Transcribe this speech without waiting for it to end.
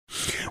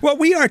Well,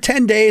 we are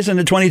 10 days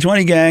into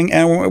 2020, gang,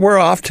 and we're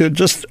off to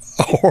just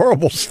a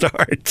horrible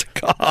start.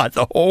 God,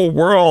 the whole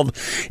world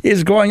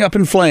is going up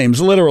in flames,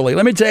 literally.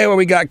 Let me tell you what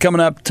we got coming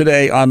up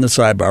today on the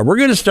sidebar. We're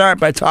going to start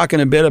by talking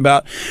a bit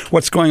about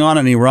what's going on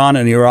in Iran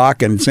and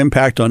Iraq and its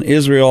impact on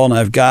Israel. And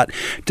I've got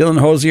Dylan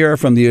Hosier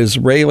from the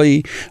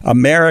Israeli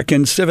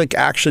American Civic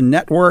Action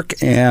Network,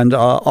 and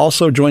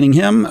also joining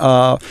him,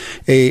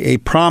 a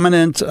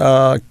prominent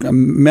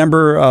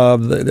member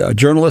of the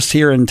journalist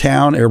here in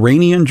town,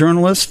 Iranian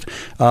journalist,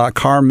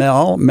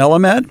 Carmel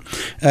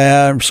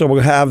Melamed. So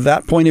we'll have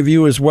that point of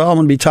view as well. I'm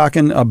going to be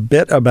talking a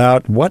bit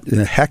about what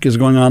the heck is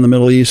going on in the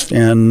Middle East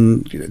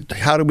and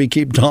how do we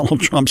keep Donald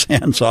Trump's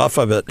hands off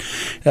of it.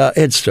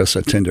 It's just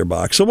a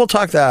tinderbox. So we'll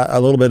talk a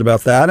little bit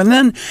about that. And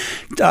then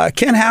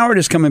Ken Howard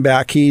is coming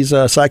back. He's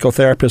a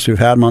psychotherapist. We've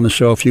had him on the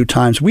show a few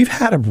times. We've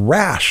had a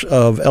rash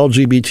of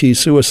LGBT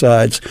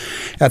suicides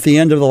at the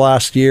end of the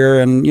last year.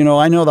 And, you know,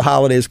 I know the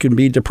holidays can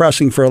be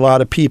depressing for a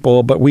lot of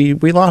people, but we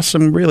lost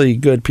some really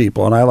good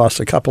people. And I lost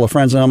a couple of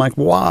friends. And I'm like,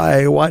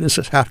 why? Why does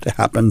this have to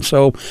happen?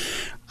 So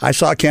I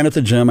saw Ken at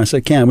the gym. I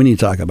said, Ken, we need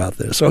to talk about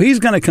this. So he's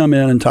going to come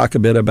in and talk a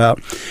bit about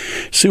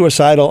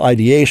suicidal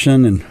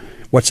ideation and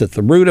what's at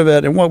the root of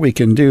it and what we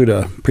can do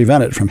to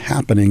prevent it from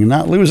happening and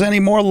not lose any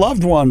more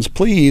loved ones,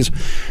 please.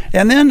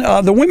 And then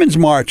the Women's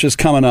March is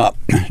coming up,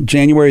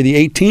 January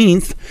the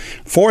 18th.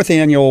 Fourth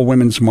annual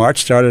Women's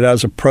March started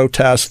as a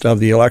protest of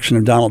the election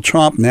of Donald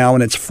Trump, now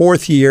in its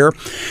fourth year.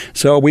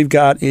 So we've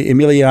got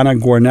Emiliana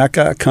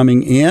Gornecka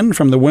coming in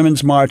from the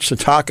Women's March to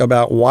talk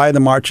about why the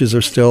marches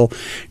are still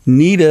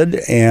needed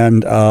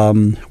and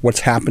what's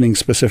happening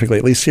specifically,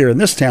 at least here in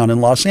this town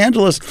in Los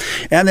Angeles.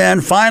 And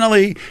then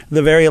finally,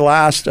 the very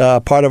last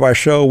part of our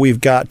show, we've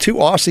got two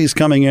Aussies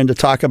coming in to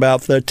talk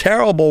about the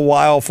terrible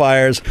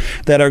wildfires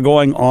that are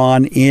going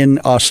on in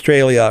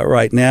Australia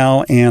right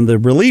now and the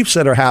reliefs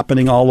that are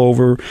happening all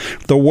over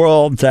the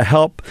world to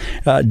help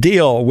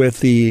deal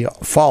with the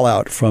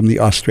fallout from the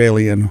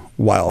Australian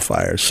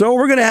wildfires. So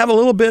we're going to have a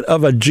little bit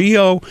of a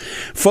geo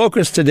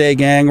focus today,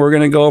 gang. We're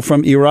going to go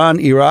from Iran,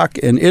 Iraq,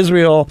 and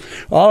Israel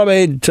all the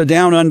way to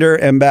down under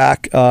and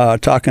back,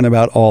 talking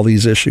about all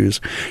these issues.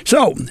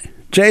 So,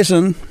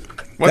 Jason,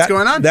 what's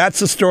going on? That's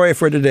the story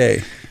for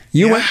today.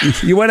 You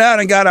went out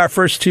and got our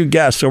first two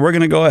guests, so we're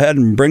going to go ahead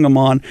and bring them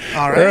on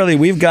early.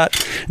 We've got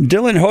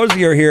Dylan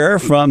Hosier here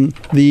from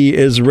the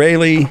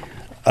Israeli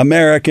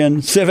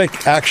American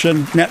Civic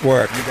Action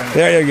Network.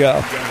 There you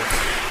go.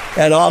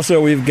 And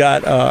also we've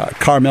got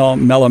Carmel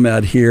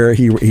Melamed here.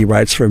 He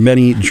writes for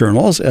many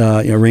journals,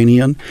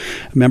 Iranian,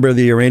 member of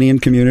the Iranian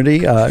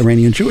community,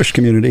 Iranian Jewish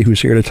community,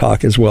 who's here to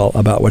talk as well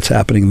about what's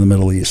happening in the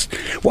Middle East.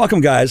 Welcome,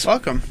 guys.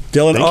 Welcome.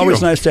 Dylan,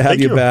 always nice to have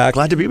you back.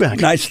 Glad to be back.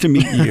 Nice to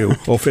meet you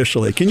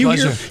officially. Can you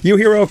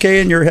hear okay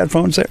in your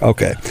headphones there?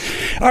 Okay.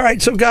 All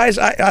right. So, guys,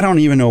 I don't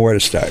even know where to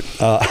start.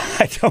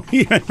 I don't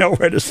even know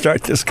where to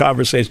start this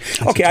conversation.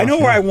 Okay, I know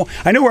where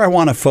I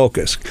want to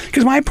focus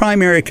because my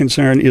primary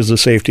concern is the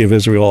safety of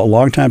Israel. A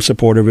longtime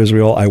supporter of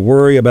Israel. I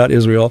worry about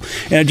Israel.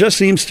 And it just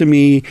seems to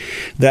me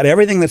that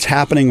everything that's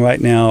happening right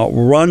now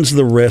runs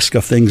the risk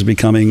of things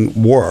becoming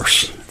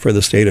worse for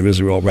the state of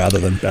Israel rather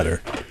than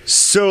better.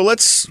 So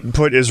let's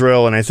put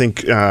Israel and I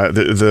think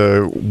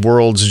the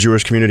world's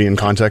Jewish community in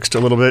context a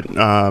little bit.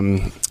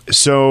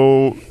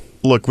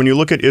 Look, when you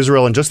look at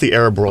Israel and just the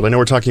Arab world, I know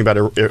we're talking about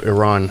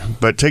Iran,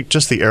 but take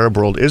just the Arab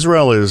world.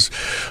 Israel is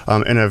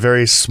in a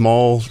very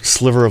small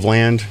sliver of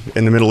land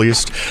in the Middle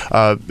East.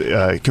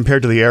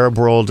 Compared to the Arab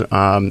world,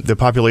 the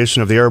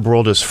population of the Arab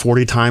world is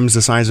 40 times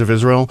the size of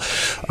Israel.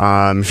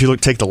 If you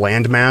take the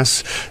land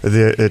mass,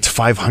 it's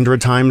 500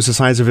 times the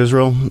size of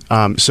Israel.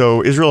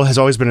 So Israel has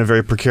always been in a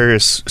very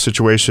precarious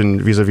situation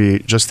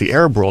vis-a-vis just the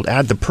Arab world.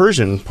 Add the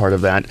Persian part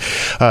of that.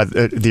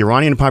 The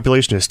Iranian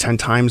population is 10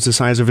 times the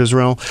size of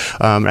Israel.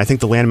 I think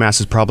the landmass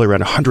is probably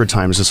around 100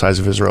 times the size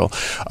of Israel.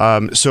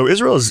 So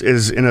Israel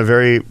is in a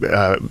very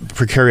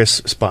precarious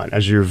spot,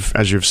 as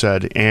you've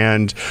said.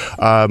 And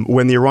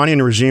when the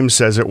Iranian regime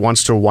says it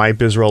wants to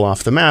wipe Israel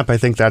off the map, I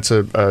think that's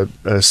a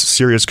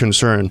serious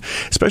concern,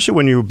 especially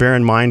when you bear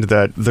in mind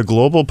that the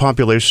global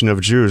population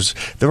of Jews,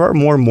 there are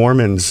more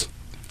Mormons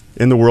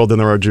in the world than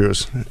there are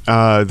Jews.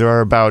 There are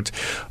about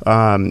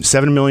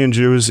 7 million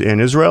Jews in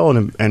Israel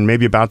and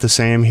maybe about the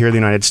same here in the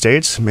United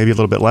States, maybe a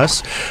little bit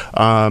less.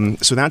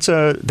 So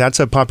that's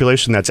a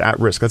population that's at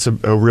risk. That's a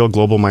real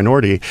global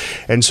minority.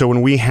 And so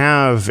when we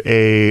have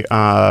a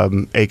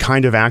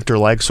kind of actor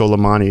like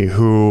Soleimani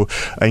who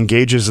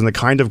engages in the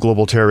kind of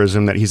global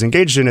terrorism that he's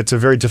engaged in, it's a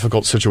very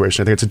difficult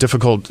situation. I think it's a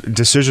difficult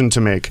decision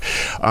to make.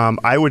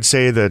 I would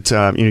say that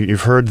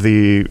you've heard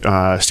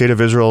the state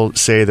of Israel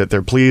say that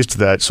they're pleased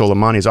that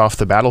Soleimani is off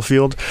the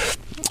battlefield.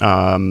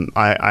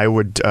 I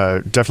would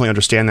definitely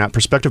understand that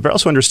perspective, but I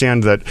also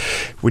understand that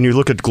when you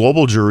look at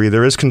global Jewry,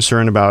 there is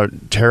concern about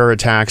terror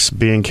attacks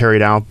being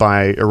carried out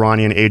by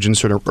Iranian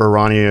agents or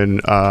Iranian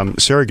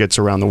surrogates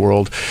around the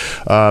world,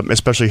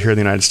 especially here in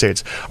the United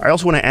States. I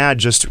also want to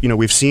add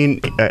we've seen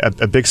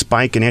a big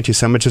spike in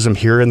anti-Semitism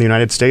here in the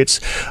United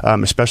States,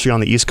 especially on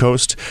the East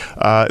Coast.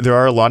 There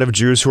are a lot of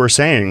Jews who are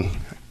saying,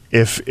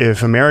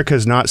 if America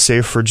is not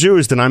safe for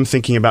Jews, then I'm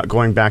thinking about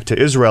going back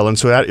to Israel. And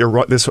so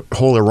this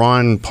whole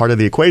Iran part of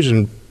the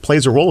equation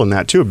plays a role in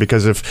that too.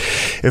 Because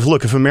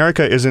if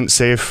America isn't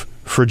safe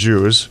for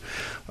Jews,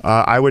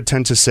 I would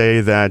tend to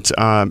say that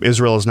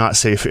Israel is not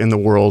safe in the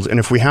world. And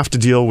if we have to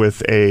deal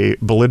with a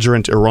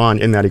belligerent Iran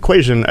in that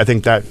equation, I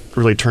think that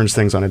really turns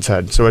things on its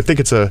head. So I think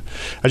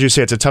as you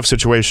say, it's a tough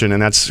situation.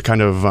 And that's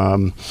kind of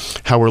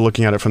how we're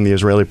looking at it from the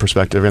Israeli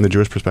perspective and the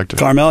Jewish perspective.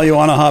 Carmel, you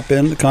want to hop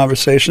in the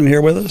conversation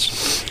here with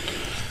us?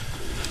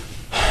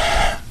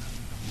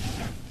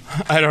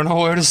 I don't know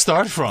where to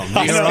start from.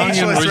 The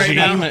Iranian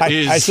regime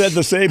is... I said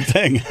the same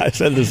thing.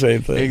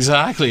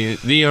 Exactly.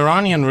 The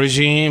Iranian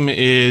regime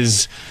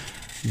is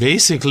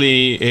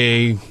basically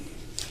a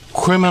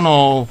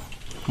criminal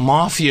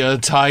mafia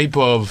type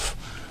of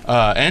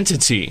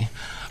entity.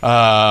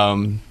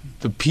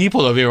 The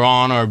people of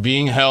Iran are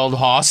being held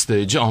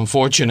hostage,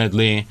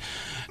 unfortunately,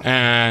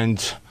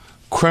 and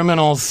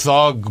criminal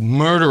thug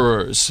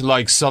murderers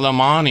like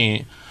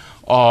Soleimani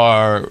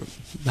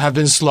have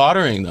been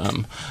slaughtering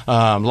them.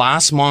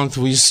 Last month,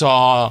 we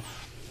saw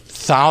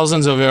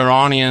thousands of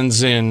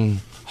Iranians in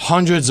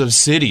hundreds of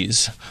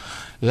cities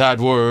that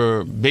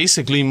were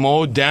basically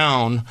mowed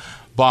down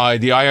by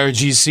the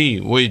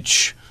IRGC,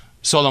 which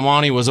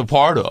Soleimani was a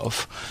part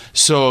of.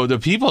 So the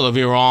people of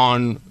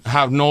Iran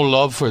have no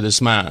love for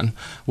this man.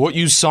 What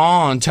you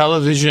saw on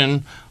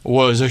television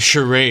was a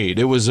charade.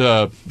 It was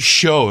a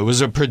show. It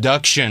was a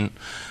production.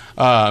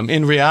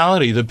 In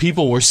reality, the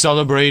people were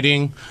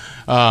celebrating.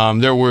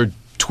 There were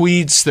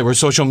tweets, there were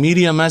social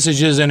media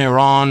messages in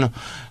Iran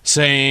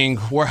saying,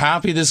 we're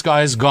happy this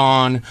guy's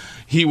gone.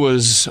 He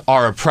was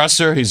our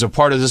oppressor. He's a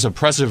part of this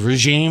oppressive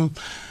regime.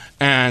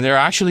 And they're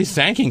actually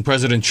thanking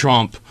President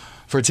Trump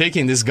for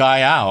taking this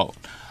guy out.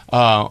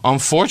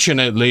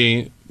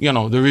 Unfortunately,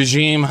 the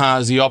regime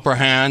has the upper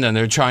hand, and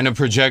they're trying to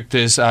project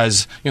this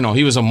as,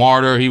 he was a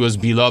martyr, he was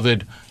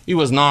beloved. He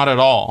was not at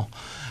all.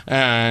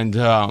 And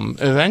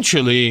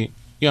eventually,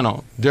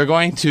 they're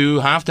going to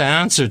have to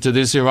answer to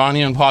this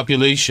Iranian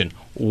population.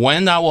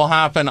 When that will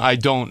happen, I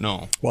don't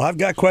know. Well, I've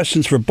got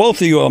questions for both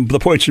of you on the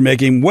points you're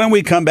making. When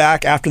we come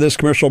back after this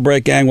commercial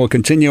break, gang, we'll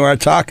continue our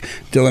talk.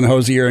 Dylan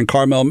Hozier and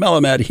Carmel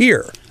Melamed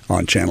here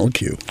on Channel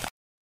Q.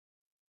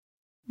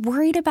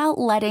 Worried about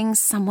letting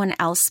someone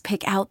else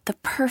pick out the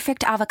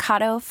perfect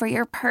avocado for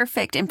your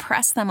perfect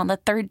impress them on the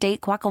third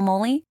date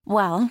guacamole?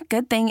 Well,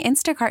 good thing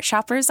Instacart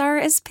shoppers are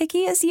as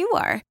picky as you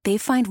are. They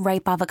find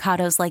ripe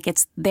avocados like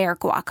it's their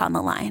guac on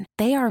the line.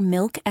 They are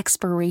milk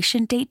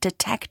expiration date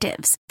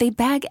detectives. They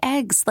bag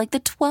eggs like the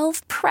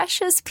 12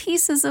 precious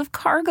pieces of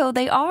cargo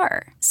they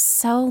are.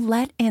 So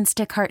let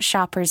Instacart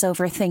shoppers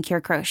overthink your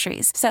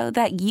groceries so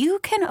that you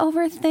can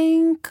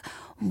overthink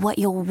what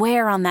you'll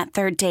wear on that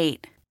third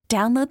date.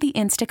 Download the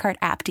Instacart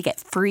app to get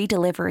free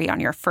delivery on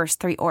your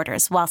first 3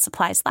 orders while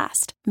supplies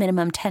last.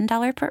 Minimum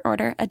 $10 per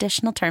order.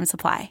 Additional terms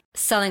apply.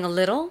 Selling a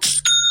little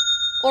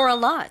or a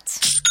lot?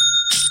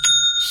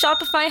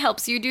 Shopify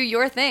helps you do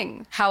your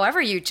thing,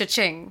 however you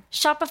cha-ching.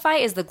 Shopify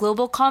is the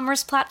global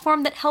commerce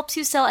platform that helps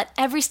you sell at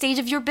every stage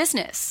of your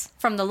business.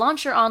 From the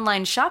launch your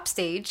online shop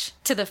stage,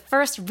 to the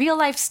first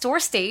real-life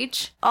store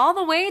stage, all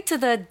the way to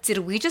the did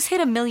we just hit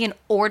 1 million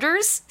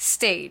orders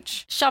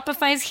stage.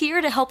 Shopify's here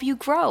to help you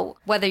grow.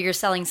 Whether you're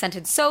selling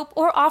scented soap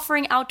or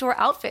offering outdoor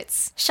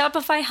outfits,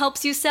 Shopify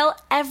helps you sell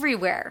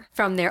everywhere.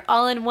 From their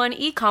all-in-one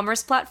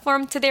e-commerce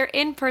platform to their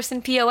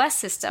in-person POS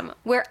system,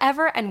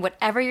 wherever and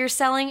whatever you're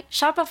selling,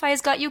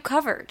 Shopify's got you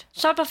covered.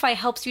 Shopify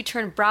helps you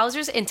turn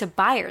browsers into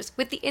buyers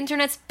with the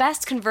internet's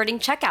best converting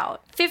checkout.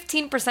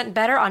 15%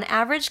 better on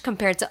average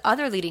compared to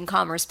other leading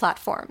commerce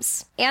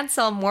platforms. And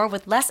sell more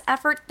with less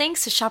effort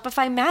thanks to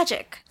Shopify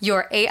Magic,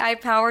 your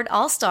AI-powered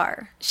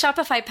all-star.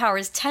 Shopify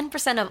powers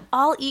 10% of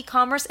all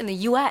e-commerce in the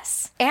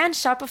U.S. And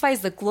Shopify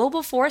is the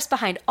global force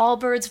behind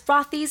Allbirds,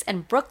 Rothy's,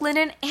 and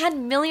Brooklinen,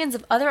 and millions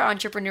of other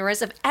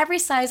entrepreneurs of every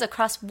size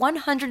across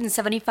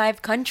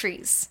 175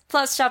 countries.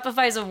 Plus,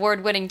 Shopify's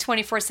award-winning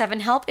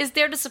 24/7 help is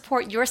there to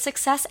support your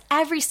success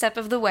every step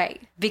of the way.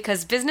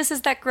 Because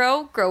businesses that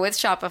grow with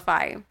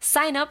Shopify.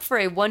 Sign up for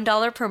a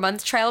 $1 per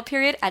month trial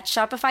period at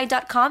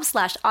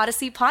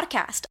shopify.com/Odyssey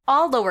Podcast,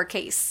 all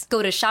lowercase.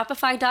 Go to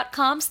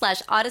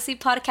shopify.com/Odyssey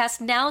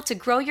Podcast now to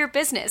grow your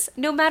business,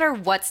 no matter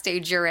what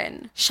stage you're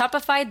in.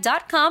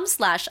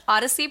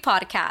 Shopify.com/Odyssey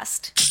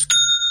Podcast.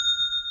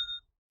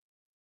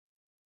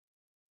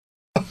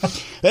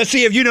 Let's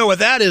see if you know what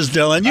that is,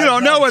 Dylan. You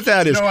don't know what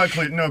that is.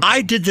 No.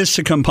 I did this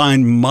to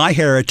combine my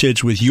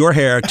heritage with your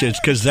heritage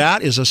because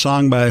that is a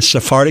song by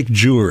Sephardic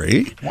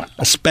Jewry,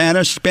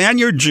 a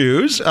Spaniard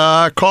Jews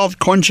called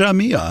Concha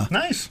Mia.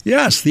 Nice.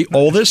 Yes, the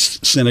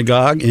oldest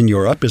synagogue in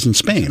Europe is in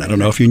Spain. I don't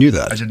know if you knew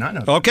that. I did not know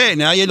that. Okay,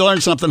 now you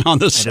learned something on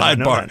the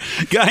sidebar.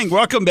 Gang,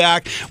 welcome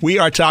back. We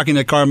are talking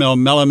to Carmel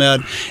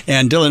Melamed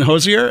and Dylan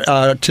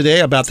Hozier today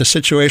about the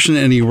situation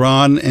in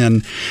Iran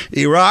and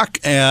Iraq,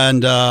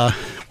 and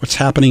what's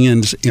happening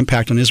and its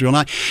impact on Israel.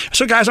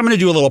 So, guys, I'm going to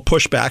do a little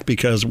pushback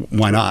because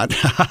why not?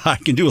 I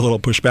can do a little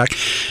pushback.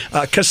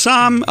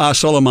 Qasem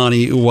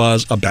Soleimani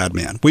was a bad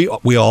man.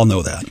 We all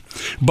know that.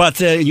 But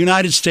the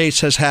United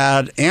States has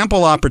had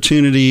ample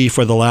opportunity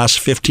for the last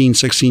 15,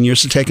 16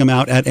 years to take him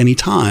out at any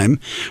time.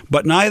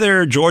 But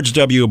neither George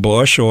W.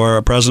 Bush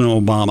or President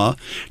Obama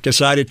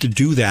decided to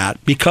do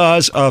that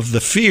because of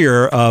the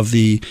fear of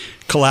the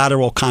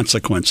collateral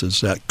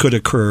consequences that could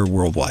occur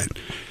worldwide.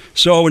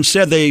 So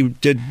instead, they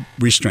did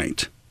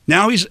restraint.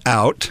 Now he's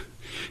out,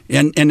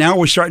 and now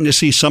we're starting to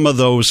see some of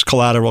those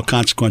collateral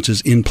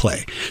consequences in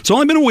play. It's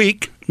only been a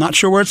week. Not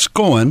sure where it's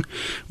going,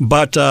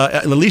 but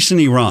at least in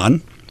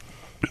Iran,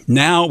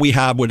 now we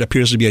have what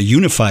appears to be a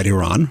unified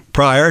Iran.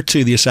 Prior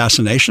to the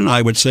assassination,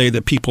 I would say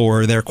that people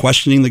were there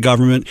questioning the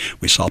government.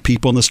 We saw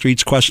people in the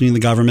streets questioning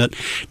the government.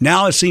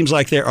 Now it seems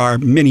like there are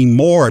many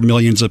more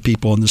millions of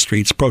people in the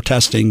streets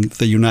protesting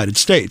the United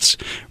States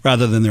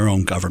rather than their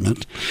own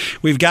government.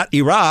 We've got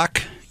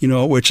Iraq,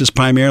 which is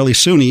primarily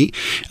Sunni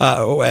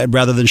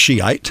rather than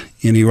Shiite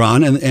in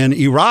Iran. And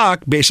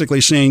Iraq basically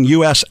saying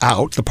U.S.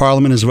 out. The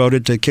parliament has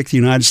voted to kick the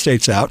United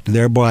States out,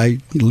 thereby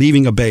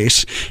leaving a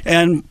base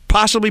and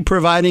possibly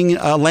providing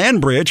a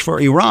land bridge for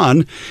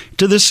Iran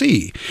to the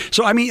sea.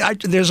 So,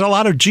 there's a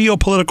lot of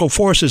geopolitical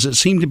forces that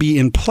seem to be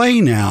in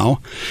play now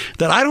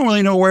that I don't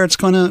really know where it's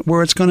going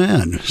to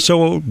end.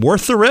 So,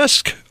 worth the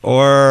risk,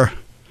 or...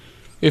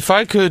 If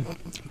I could,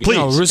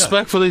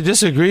 respectfully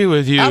disagree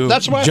with you,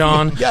 that's right.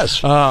 John.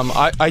 Yes.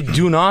 I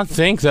do not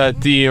think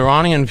that the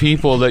Iranian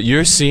people that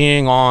you're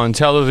seeing on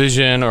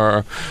television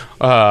or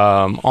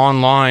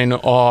online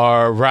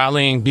are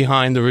rallying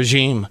behind the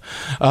regime.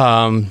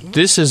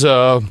 This is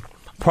a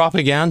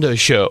propaganda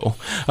show,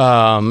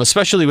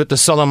 especially with the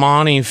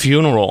Soleimani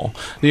funeral.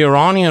 The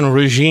Iranian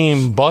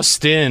regime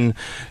bust in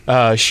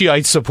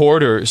Shiite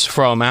supporters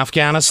from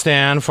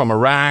Afghanistan, from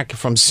Iraq,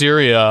 from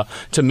Syria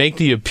to make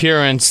the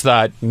appearance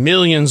that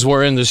millions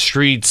were in the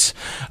streets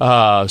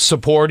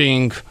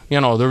supporting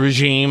the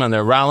regime, and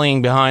they're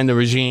rallying behind the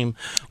regime,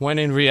 when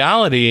in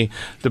reality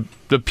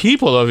the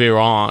people of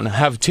Iran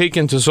have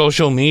taken to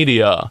social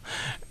media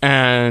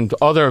and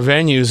other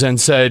venues and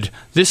said,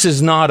 this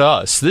is not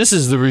us. This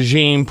is the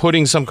regime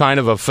putting some kind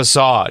of a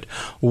facade.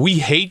 We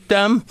hate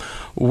them.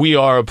 We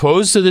are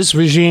opposed to this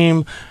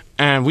regime.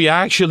 And we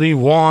actually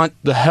want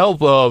the help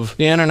of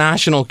the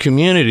international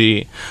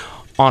community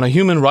on a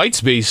human rights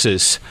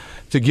basis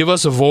to give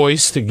us a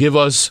voice, to give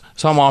us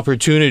some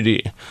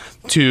opportunity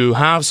to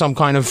have some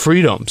kind of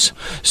freedoms.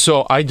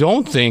 So I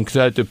don't think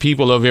that the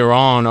people of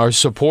Iran are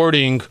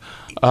supporting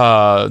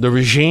the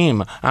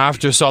regime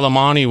after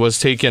Soleimani was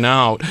taken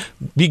out,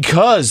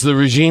 because the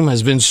regime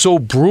has been so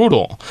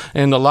brutal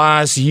in the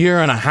last year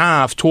and a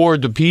half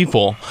toward the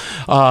people.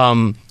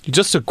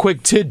 Just a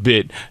quick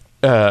tidbit.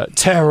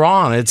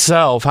 Tehran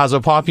itself has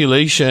a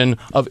population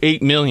of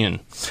 8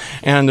 million,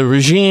 and the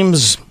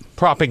regime's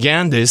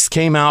propagandists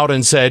came out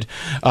and said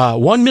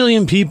 1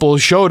 million people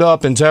showed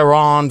up in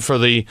Tehran for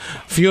the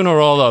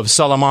funeral of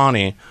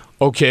Soleimani.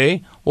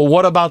 Okay, well,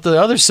 what about the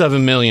other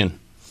 7 million?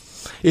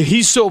 If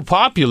he's so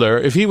popular,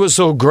 if he was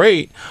so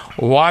great,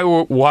 where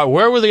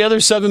were the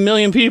other 7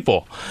 million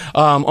people?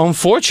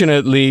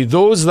 Unfortunately,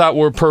 those that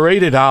were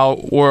paraded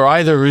out were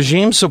either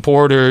regime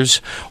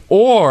supporters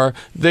or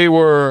they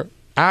were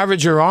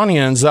average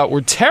Iranians that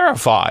were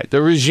terrified.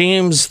 The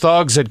regime's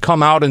thugs had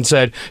come out and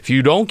said, if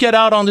you don't get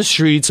out on the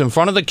streets in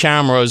front of the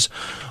cameras,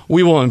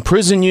 we will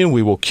imprison you,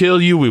 we will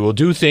kill you, we will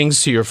do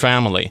things to your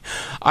family.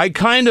 I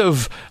kind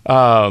of...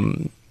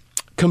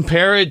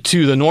 compare it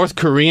to the North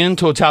Korean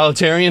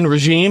totalitarian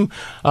regime.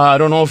 I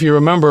don't know if you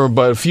remember,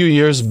 but a few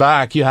years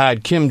back, you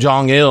had Kim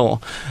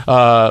Jong-il,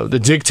 the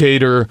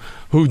dictator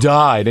who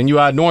died, and you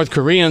had North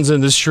Koreans in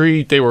the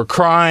street. They were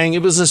crying.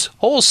 It was this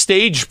whole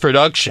staged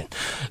production.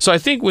 So I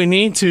think we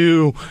need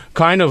to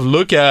kind of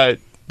look at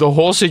the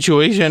whole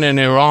situation in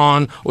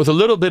Iran with a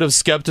little bit of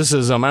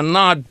skepticism and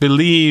not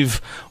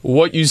believe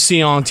what you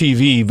see on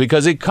TV,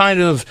 because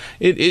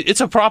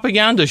it's a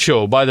propaganda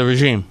show by the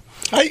regime.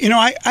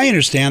 I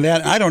understand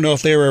that. I don't know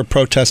if they were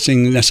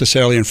protesting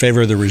necessarily in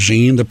favor of the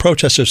regime. The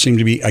protesters seem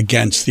to be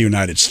against the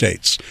United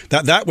States.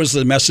 That was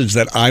the message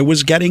that I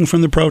was getting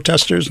from the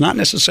protesters. Not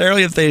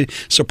necessarily that they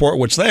support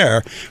what's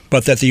there,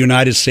 but that the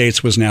United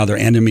States was now their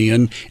enemy.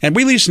 And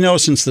we at least know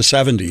since the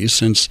 70s,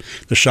 since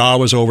the Shah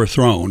was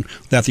overthrown,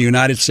 that the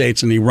United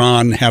States and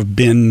Iran have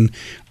been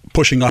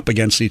pushing up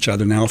against each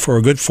other now for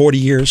a good 40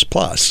 years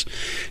plus.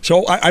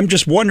 So I'm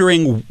just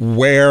wondering,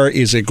 where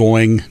is it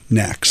going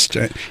next?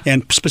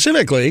 And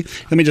specifically,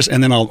 and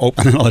then I'll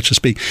let you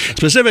speak.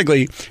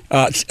 Specifically,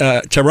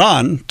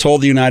 Tehran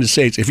told the United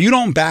States, if you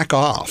don't back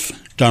off,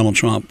 Donald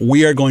Trump,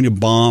 we are going to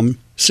bomb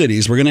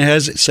cities. We're going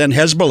to send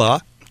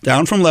Hezbollah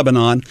down from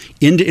Lebanon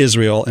into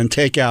Israel and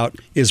take out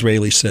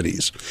Israeli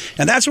cities.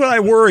 And that's what I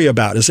worry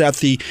about, is that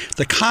the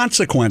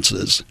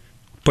consequences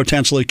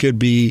potentially could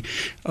be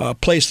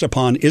placed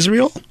upon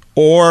Israel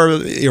or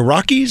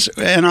Iraqis,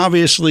 and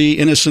obviously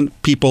innocent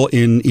people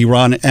in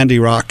Iran and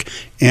Iraq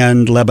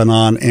and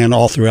Lebanon and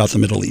all throughout the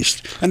Middle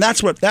East. And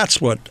that's what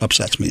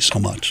upsets me so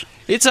much.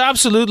 It's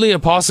absolutely a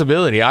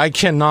possibility. I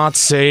cannot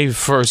say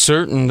for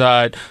certain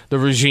that the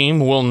regime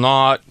will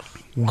not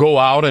go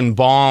out and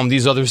bomb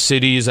these other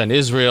cities and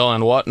Israel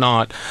and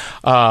whatnot.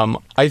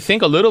 I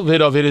think a little bit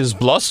of it is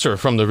bluster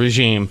from the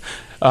regime.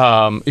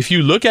 If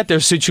you look at their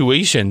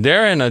situation,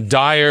 they're in a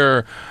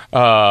dire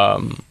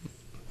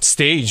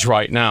stage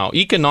right now.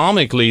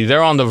 Economically,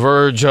 they're on the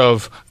verge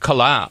of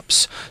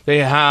collapse. They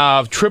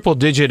have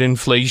triple-digit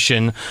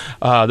inflation.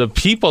 The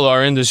people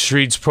are in the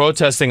streets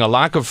protesting a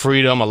lack of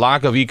freedom, a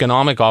lack of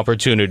economic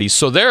opportunities.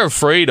 So they're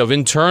afraid of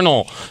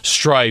internal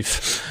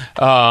strife.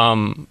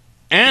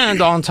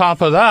 And on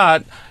top of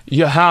that,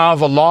 you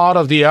have a lot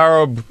of the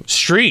Arab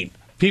street,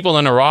 people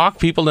in Iraq,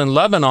 people in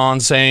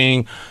Lebanon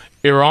saying,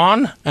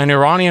 Iran and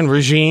Iranian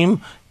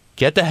regime,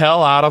 get the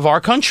hell out of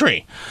our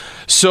country.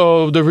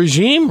 So the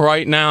regime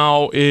right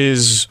now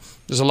there's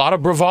a lot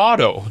of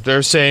bravado.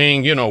 They're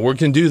saying, we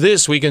can do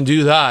this, we can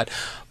do that.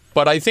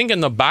 But I think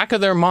in the back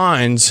of their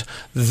minds,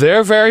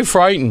 they're very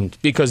frightened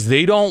because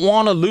they don't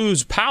want to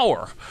lose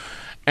power.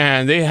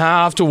 And they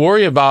have to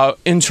worry about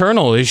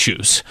internal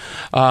issues.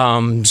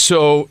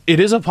 So it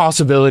is a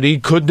possibility.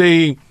 Could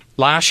they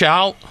lash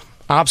out?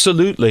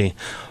 Absolutely.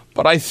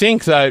 But I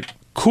think that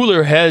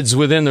cooler heads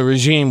within the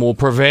regime will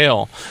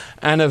prevail.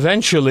 And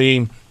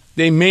eventually,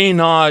 they may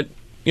not,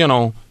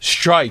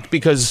 strike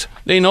because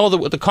they know that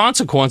what the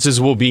consequences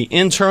will be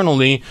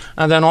internally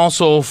and then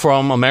also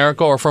from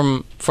America or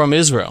from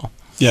Israel.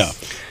 Yeah.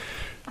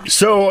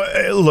 So,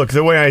 look,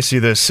 the way I see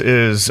this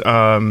is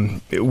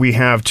we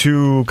have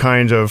two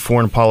kinds of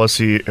foreign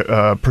policy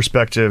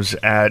perspectives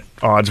at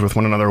odds with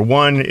one another.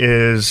 One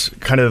is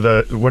kind of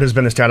what has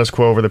been the status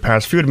quo over the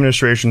past few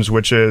administrations,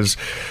 which is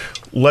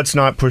let's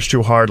not push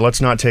too hard.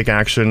 Let's not take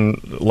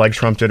action like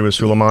Trump did with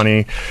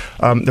Soleimani.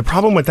 The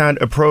problem with that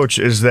approach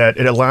is that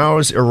it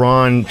allows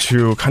Iran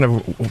to kind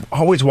of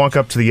always walk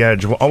up to the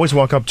edge, always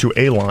walk up to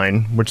a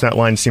line, which that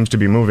line seems to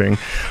be moving,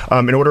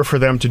 in order for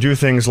them to do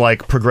things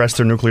like progress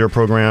their nuclear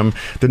program.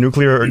 The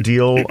nuclear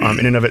deal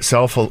in and of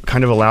itself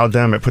kind of allowed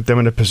them, it put them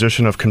in a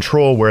position of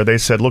control where they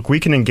said, look,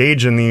 we can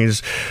engage in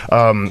these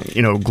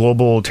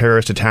global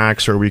terrorist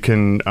attacks, or we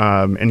can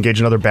engage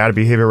in other bad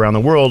behavior around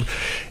the world,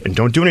 and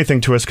don't do anything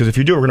to us, because if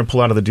you do, we're going to pull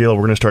out of the deal.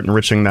 We're going to start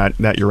enriching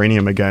that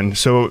uranium again.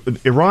 So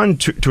Iran,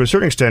 to a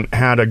certain extent,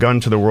 had a gun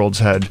to the world's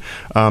head,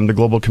 the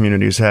global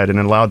community's head, and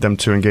it allowed them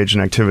to engage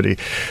in activity.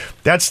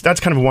 That's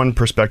kind of one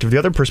perspective. The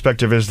other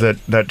perspective is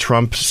that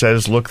Trump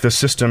says, look, the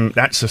system,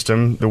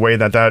 the way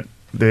that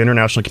the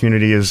international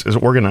community is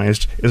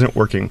organized isn't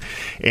working,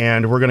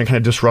 and we're going to kind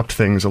of disrupt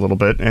things a little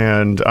bit.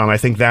 And I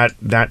think that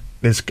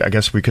is, I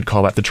guess we could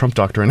call that the Trump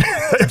doctrine,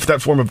 if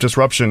that form of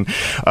disruption,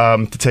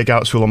 to take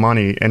out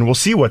Soleimani, and we'll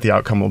see what the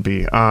outcome will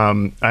be.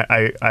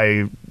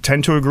 I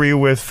tend to agree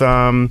with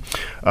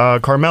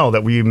Carmel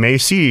that we may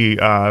see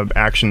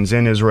actions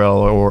in Israel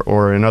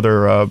or in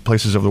other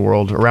places of the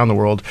world, around the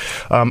world.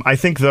 I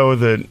think, though,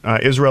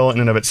 that Israel in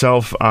and of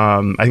itself,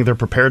 I think they're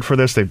prepared for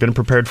this. They've been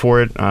prepared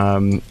for it.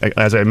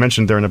 As I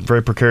mentioned, they're in a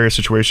very precarious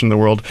situation in the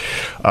world.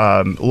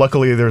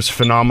 Luckily, there's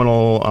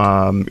phenomenal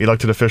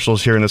elected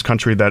officials here in this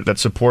country that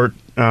support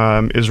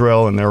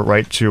Israel and their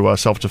right to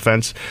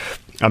self-defense.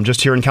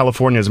 Just here in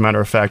California, as a matter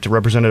of fact,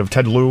 Representative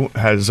Ted Lieu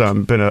has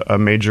been a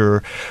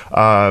major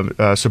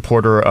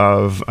supporter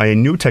of a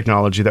new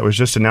technology that was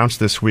just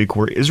announced this week,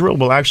 where Israel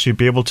will actually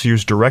be able to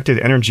use directed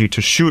energy to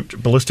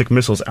shoot ballistic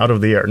missiles out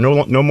of the air.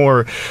 No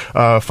more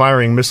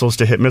firing missiles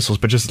to hit missiles,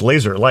 but just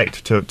laser light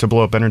to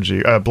blow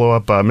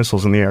up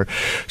missiles in the air.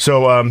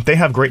 So they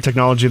have great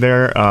technology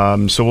there.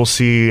 So we'll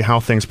see how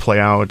things play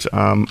out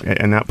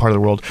in that part of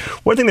the world.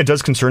 One thing that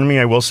does concern me,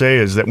 I will say,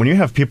 is that when you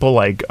have people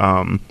like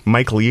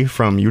Mike Lee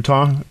from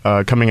Utah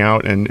coming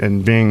out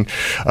and being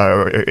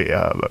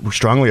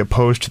strongly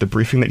opposed to the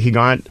briefing that he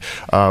got,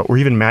 or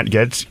even Matt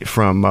Gaetz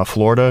from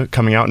Florida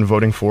coming out and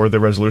voting for the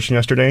resolution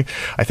yesterday,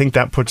 I think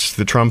that puts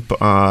the Trump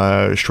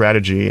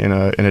strategy in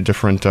a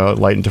different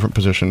light and different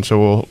position.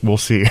 So we'll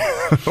see.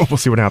 We'll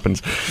see what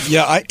happens.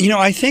 Yeah,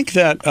 I think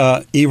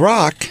that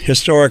Iraq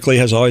historically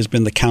has always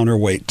been the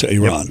counterweight to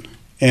Iran.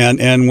 Yep.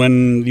 And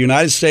when the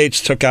United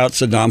States took out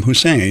Saddam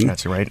Hussein,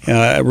 that's right,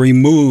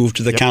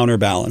 removed the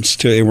counterbalance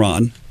to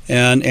Iran.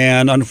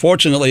 And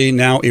unfortunately,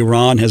 now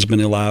Iran has been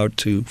allowed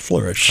to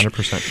flourish.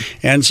 100%.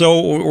 And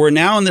so we're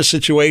now in this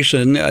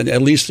situation,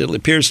 at least it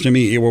appears to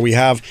me, where we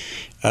have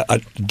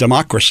a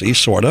democracy,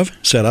 sort of,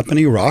 set up in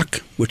Iraq,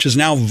 which is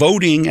now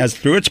voting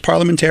through its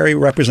parliamentary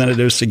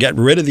representatives to get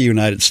rid of the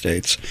United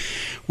States.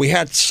 We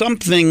had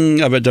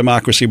something of a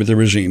democracy with the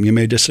regime. You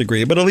may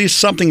disagree, but at least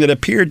something that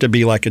appeared to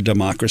be like a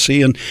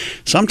democracy. And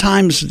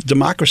sometimes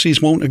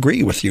democracies won't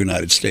agree with the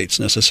United States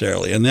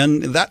necessarily. And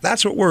then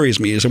that's what worries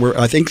me, is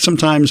I think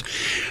sometimes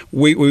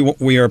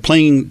we are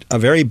playing a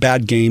very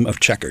bad game of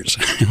checkers.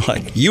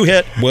 Like, you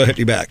hit, we'll hit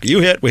you back.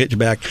 You hit, we'll hit you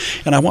back.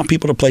 And I want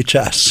people to play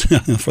chess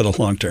for the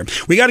long term.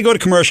 We got to go to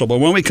commercial, but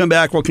when we come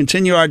back, we'll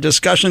continue our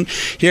discussion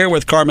here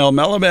with Carmel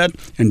Melamed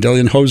and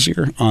Dillon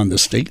Hosier on the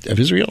State of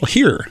Israel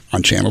here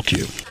on Channel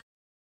Q.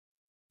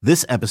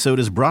 This episode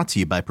is brought to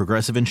you by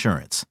Progressive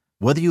Insurance.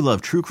 Whether you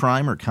love true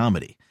crime or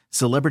comedy,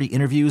 celebrity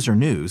interviews or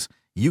news,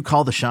 You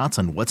call the shots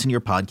on what's in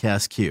your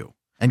podcast queue.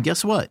 And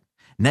guess what?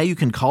 Now you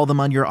can call them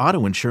on your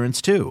auto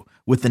insurance too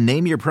with the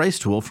Name Your Price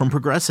tool from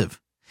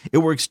Progressive. It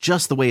works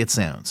just the way it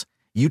sounds.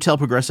 You tell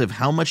Progressive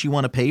how much you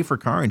want to pay for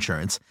car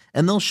insurance,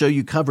 and they'll show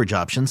you coverage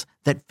options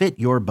that fit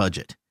your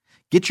budget.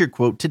 Get your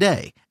quote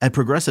today at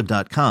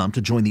Progressive.com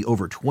to join the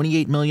over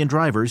 28 million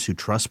drivers who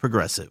trust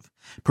Progressive.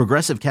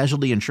 Progressive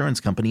Casualty Insurance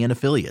Company and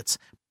Affiliates.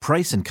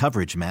 Price and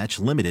coverage match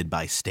limited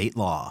by state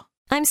law.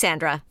 I'm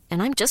Sandra,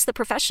 and I'm just the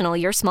professional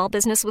your small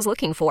business was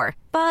looking for.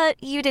 But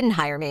you didn't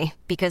hire me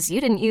because you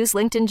didn't use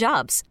LinkedIn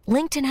Jobs.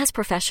 LinkedIn has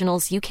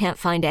professionals you can't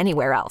find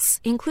anywhere else,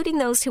 including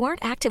those who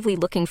aren't actively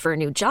looking for a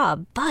new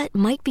job, but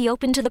might be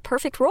open to the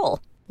perfect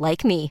role,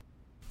 like me.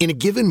 In a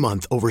given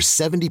month, over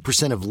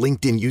 70% of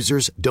LinkedIn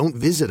users don't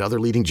visit other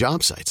leading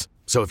job sites.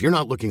 So if you're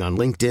not looking on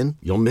LinkedIn,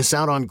 you'll miss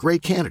out on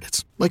great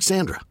candidates like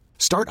Sandra.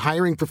 Start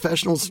hiring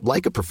professionals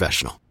like a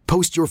professional.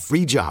 Post your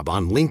free job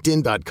on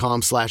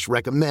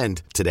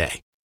linkedin.com/recommend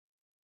today.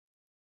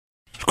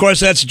 Of course,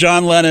 that's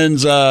John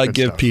Lennon's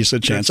Give Peace a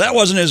Chance. That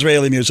wasn't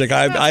Israeli music.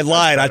 I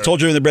lied. I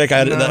told you in the break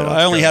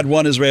I only had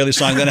one Israeli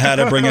song, then I had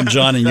to bring in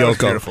John and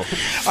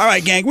Yoko. All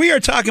right, gang. We are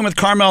talking with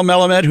Carmel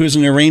Melamed, who's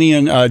an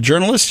Iranian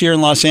journalist here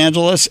in Los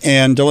Angeles,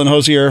 and Dylan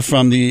Hosier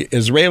from the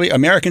Israeli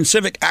American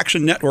Civic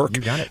Action Network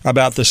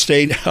about the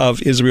state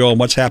of Israel and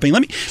what's happening.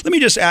 Let me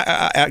just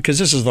add, because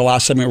this is the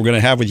last segment we're going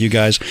to have with you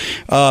guys.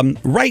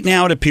 Right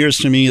now, it appears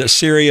to me that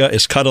Syria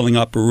is cuddling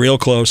up real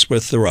close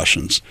with the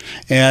Russians.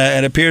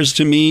 And it appears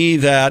to me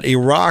that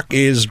Iraq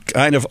is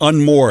kind of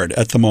unmoored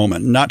at the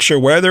moment. Not sure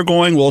where they're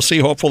going. We'll see.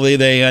 Hopefully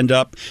they end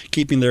up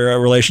keeping their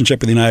relationship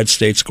with the United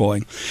States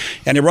going.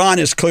 And Iran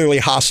is clearly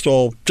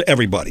hostile to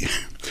everybody.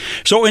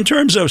 So in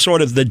terms of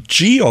sort of the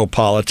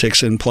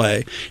geopolitics in play,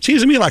 it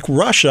seems to me like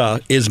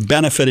Russia is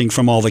benefiting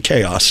from all the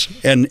chaos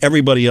and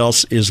everybody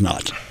else is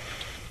not.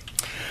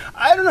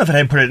 I don't know if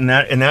I'd put it in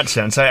that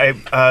sense. I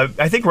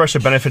think Russia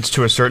benefits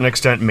to a certain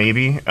extent,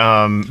 maybe,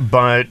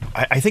 but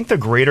I think the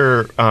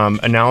greater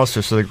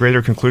analysis or the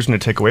greater conclusion to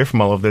take away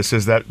from all of this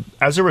is that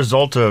as a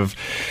result of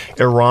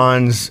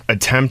Iran's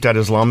attempt at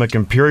Islamic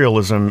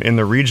imperialism in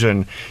the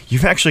region,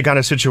 you've actually got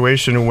a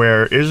situation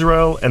where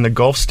Israel and the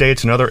Gulf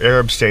states and other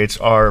Arab states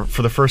are,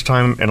 for the first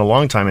time in a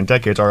long time, in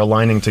decades, are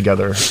aligning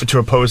together to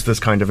oppose this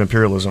kind of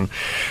imperialism.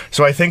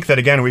 So I think that,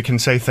 again, we can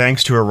say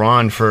thanks to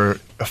Iran for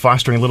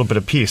fostering a little bit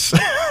of peace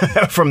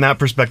from that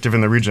perspective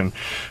in the region.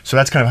 So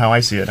that's kind of how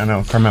I see it. I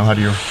know, Carmel, how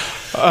do you?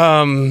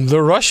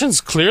 The Russians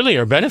clearly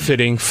are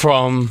benefiting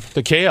from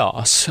the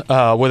chaos,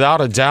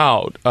 without a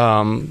doubt.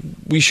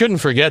 We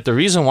shouldn't forget the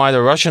reason why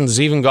the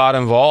Russians even got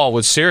involved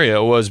with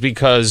Syria was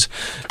because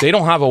they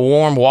don't have a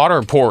warm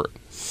water port.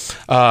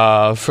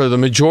 For the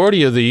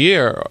majority of the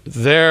year,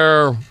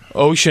 their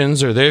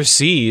oceans or their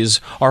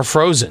seas are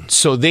frozen.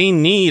 So they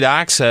need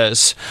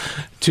access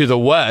to the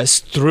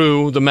west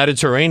through the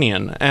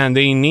Mediterranean, and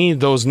they need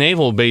those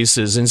naval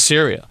bases in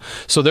Syria.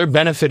 So they're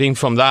benefiting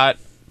from that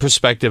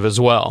perspective as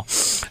well.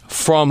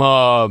 From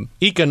an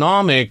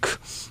economic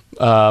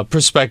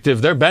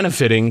perspective, they're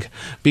benefiting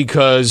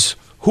because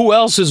who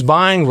else is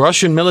buying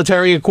Russian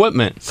military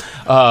equipment?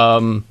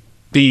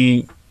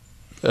 The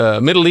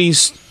Middle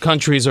East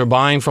countries are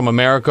buying from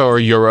America or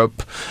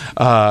Europe.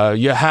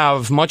 You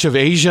have much of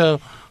Asia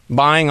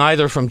buying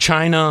either from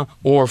China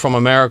or from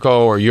America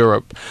or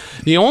Europe.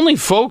 The only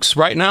folks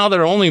right now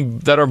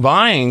that are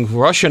buying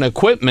Russian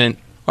equipment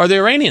are the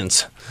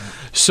Iranians.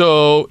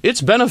 So it's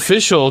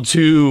beneficial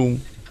to,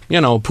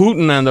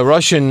 Putin and the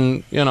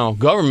Russian,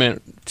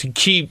 government to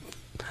keep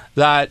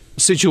that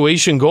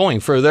situation going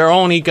for their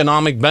own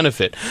economic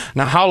benefit.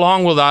 Now, how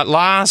long will that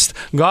last?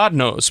 God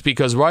knows,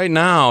 because right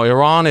now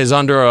Iran is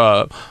under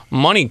a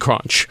money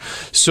crunch.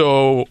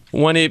 So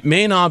when it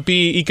may not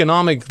be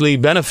economically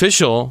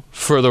beneficial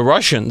for the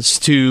Russians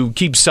to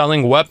keep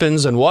selling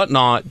weapons and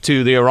whatnot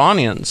to the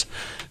Iranians,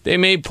 they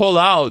may pull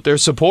out their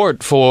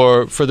support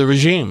for the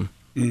regime.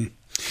 Mm.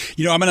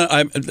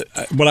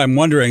 What I'm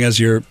wondering, as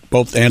you're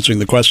both answering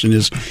the question,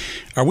 is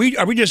are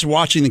we just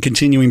watching the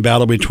continuing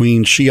battle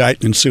between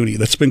Shiite and Sunni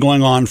that's been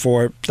going on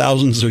for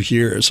thousands of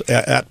years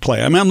at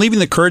play? I mean, I'm leaving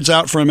the Kurds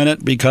out for a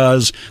minute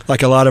because,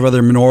 like a lot of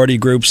other minority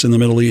groups in the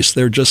Middle East,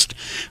 they're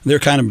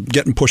kind of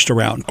getting pushed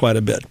around quite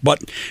a bit.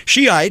 But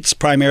Shiites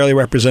primarily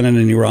represented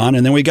in Iran,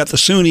 and then we got the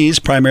Sunnis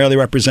primarily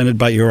represented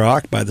by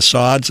Iraq, by the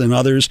Sauds and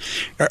others.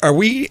 Are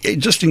we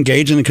just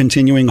engaged in a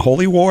continuing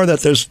holy war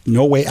that there's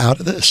no way out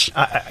of this?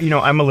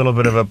 I'm a little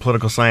bit of a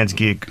political science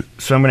geek,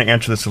 so I'm going to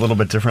answer this a little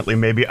bit differently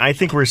maybe. I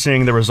think we're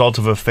seeing the result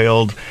of a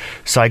failed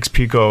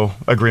Sykes-Picot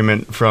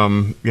agreement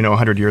from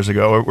 100 years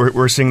ago.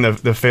 We're seeing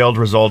the failed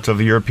result of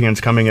the Europeans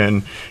coming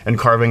in and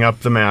carving up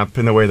the map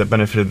in the way that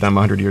benefited them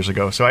 100 years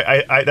ago. So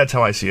I that's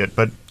how I see it.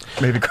 But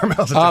maybe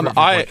Carmel's a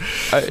different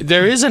viewpoint.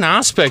 There is an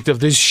aspect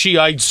of this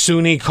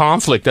Shiite-Sunni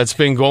conflict that's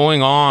been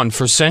going on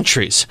for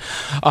centuries.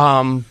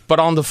 But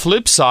on the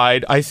flip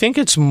side, I think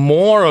it's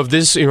more of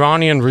this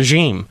Iranian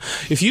regime.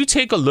 If you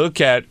take a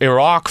look at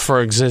Iraq, for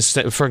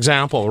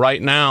example,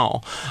 right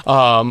now,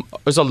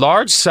 there's a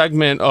large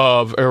segment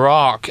of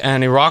Iraq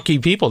and Iraqi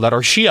people that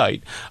are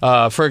Shiite.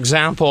 For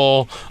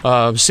example,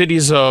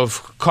 cities of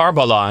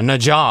Karbala,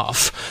 Najaf.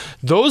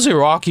 Those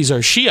Iraqis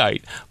are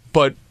Shiite,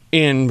 but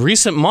in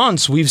recent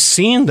months, we've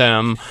seen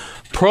them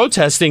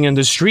protesting in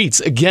the streets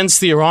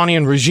against the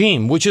Iranian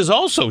regime, which is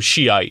also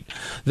Shiite.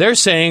 They're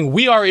saying,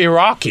 we are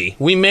Iraqi.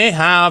 We may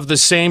have the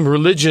same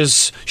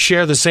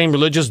share the same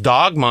religious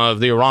dogma of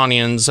the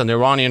Iranians and the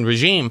Iranian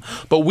regime,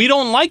 but we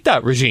don't like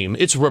that regime.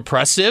 It's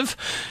repressive.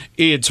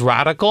 It's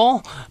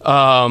radical.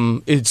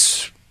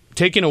 It's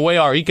taking away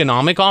our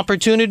economic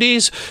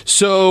opportunities.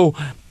 So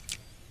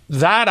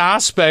that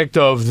aspect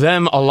of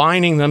them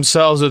aligning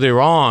themselves with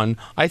Iran,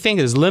 I think,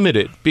 is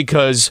limited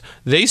because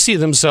they see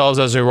themselves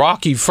as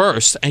Iraqi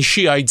first and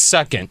Shiite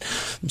second.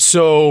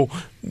 So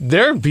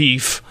their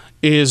beef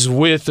is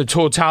with the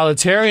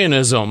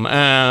totalitarianism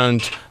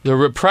and the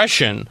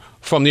repression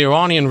from the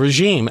Iranian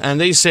regime.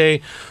 And they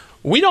say,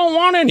 we don't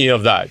want any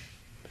of that.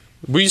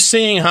 We're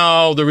seeing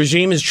how the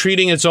regime is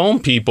treating its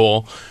own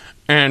people,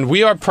 and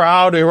we are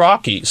proud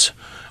Iraqis.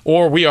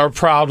 Or we are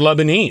proud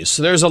Lebanese.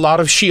 There's a lot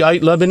of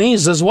Shiite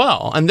Lebanese as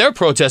well. And they're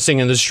protesting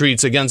in the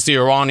streets against the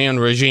Iranian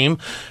regime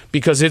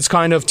because it's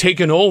kind of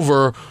taken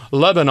over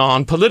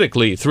Lebanon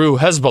politically through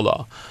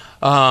Hezbollah.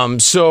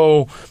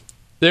 So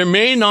there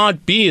may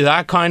not be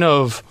that kind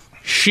of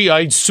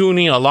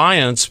Shiite-Sunni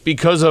alliance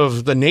because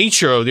of the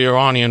nature of the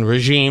Iranian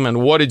regime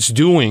and what it's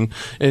doing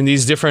in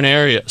these different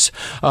areas.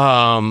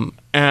 And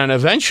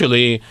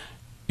eventually,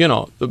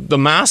 the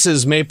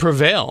masses may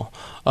prevail.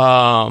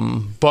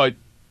 But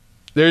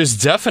there's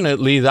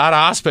definitely that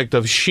aspect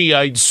of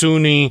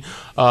Shiite-Sunni,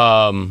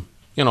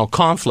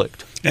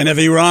 conflict. And if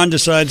Iran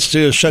decides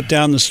to shut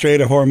down the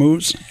Strait of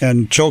Hormuz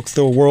and choke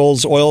the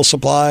world's oil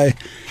supply,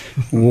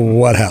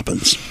 what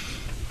happens?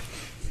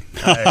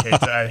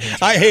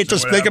 I hate to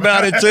think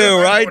about it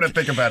too, right? I want to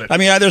think about it. I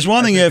mean, there's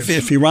one thing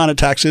if Iran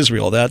attacks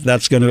Israel,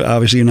 that's going to,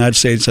 obviously, the United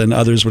States and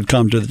others would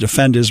come to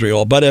defend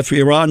Israel. But if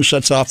Iran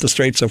shuts off the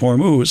Straits of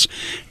Hormuz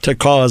to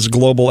cause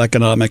global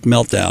economic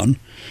meltdown,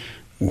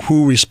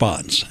 who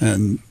responds?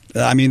 And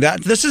I mean,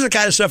 this is the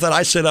kind of stuff that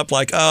I sit up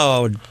like,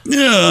 I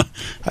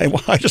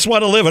just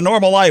want to live a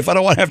normal life. I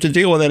don't want to have to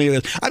deal with any of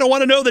this. I don't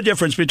want to know the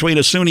difference between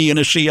a Sunni and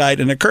a Shiite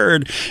and a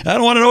Kurd. I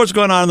don't want to know what's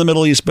going on in the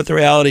Middle East, but the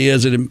reality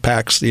is it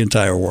impacts the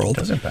entire world.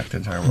 It does impact the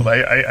entire world.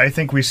 I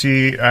think we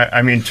see,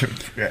 I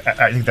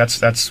think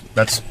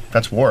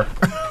that's war.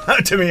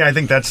 To me, I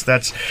think that's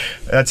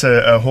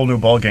a whole new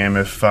ballgame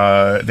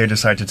if they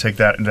decide to take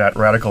that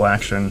radical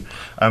action.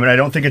 And I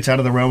don't think it's out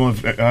of the realm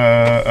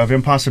of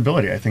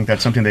impossibility. I think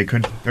that's something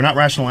they're not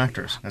rational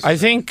actors. I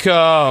think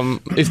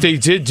if they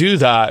did do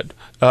that,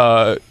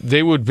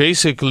 they would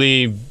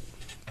basically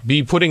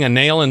be putting a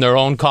nail in their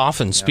own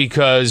coffins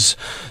because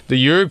the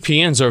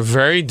Europeans are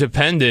very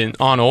dependent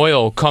on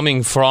oil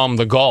coming from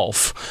the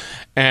Gulf.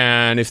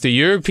 And if the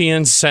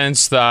Europeans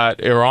sense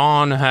that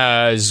Iran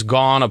has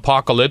gone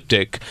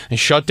apocalyptic and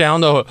shut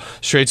down the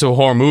Straits of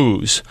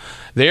Hormuz,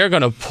 they are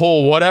going to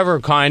pull whatever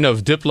kind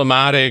of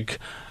diplomatic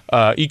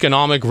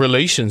economic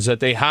relations that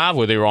they have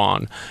with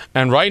Iran.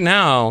 And right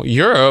now,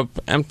 Europe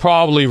and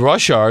probably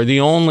Russia are the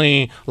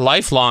only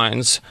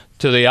lifelines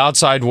to the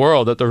outside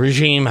world that the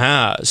regime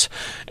has.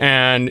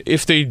 And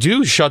if they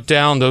do shut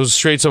down those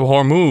Straits of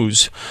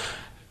Hormuz,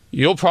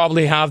 you'll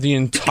probably have the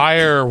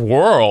entire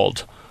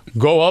world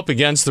go up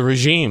against the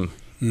regime.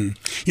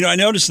 I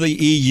noticed the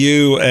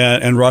EU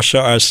and Russia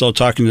are still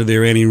talking to the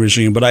Iranian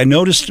regime, but I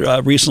noticed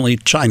recently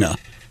China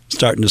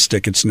starting to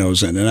stick its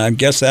nose in. And I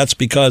guess that's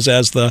because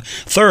as the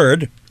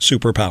third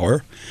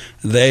superpower,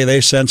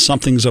 they sense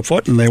something's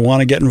afoot and they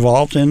want to get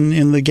involved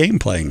in the game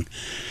playing.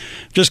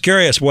 Just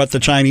curious what the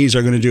Chinese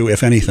are going to do,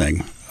 if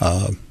anything.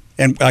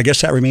 And I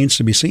guess that remains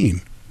to be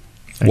seen.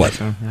 What?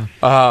 So,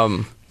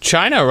 yeah.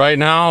 China right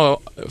now,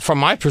 from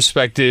my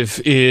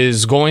perspective,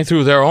 is going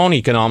through their own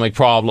economic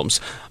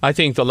problems. I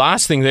think the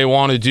last thing they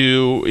want to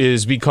do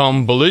is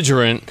become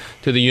belligerent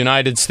to the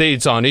United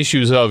States on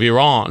issues of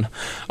Iran.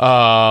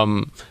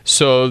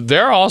 So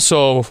they're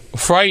also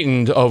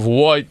frightened of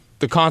what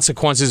the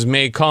consequences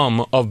may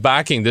come of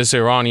backing this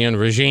Iranian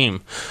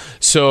regime.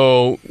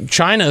 So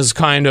China's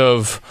kind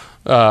of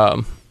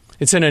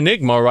it's an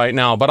enigma right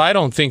now, but I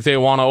don't think they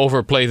want to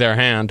overplay their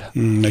hand.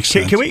 Makes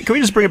sense. Can we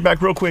just bring it back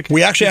real quick?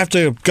 We actually have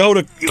to go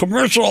to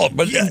commercial.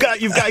 But you've got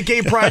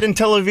gay pride in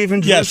Tel Aviv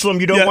and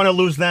Jerusalem. You don't want to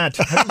lose that.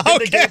 Have you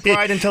been to gay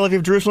pride in Tel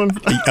Aviv, Jerusalem?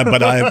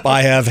 But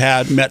I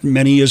have met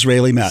many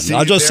Israeli men.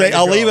 I'll just say,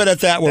 I'll leave it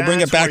at that. We'll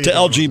bring it back to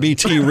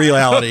LGBT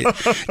reality.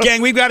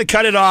 Gang, we've got to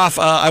cut it off.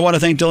 I want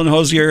to thank Dylan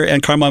Hosier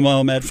and Karma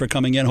Mohamed for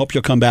coming in. Hope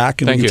you'll come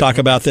back and we can talk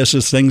about this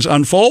as things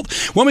unfold.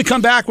 When we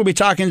come back, we'll be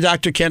talking to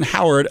Dr. Ken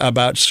Howard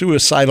about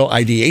suicidal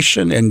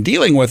ideation and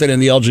dealing with it in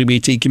the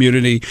LGBT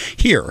community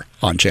here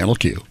on Channel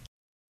Q.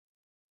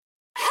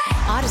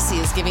 Odyssey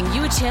is is giving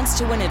you a chance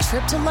to win a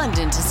trip to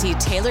London to see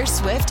Taylor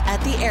Swift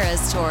at the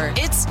Eras Tour.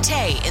 It's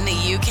Tay in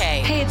the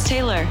UK. Hey, it's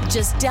Taylor.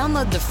 Just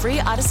download the free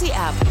Odyssey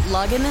app,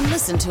 log in and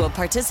listen to a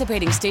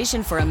participating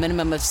station for a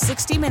minimum of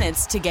 60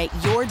 minutes to get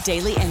your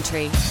daily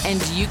entry.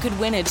 And you could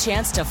win a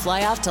chance to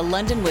fly off to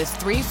London with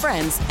 3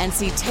 friends and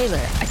see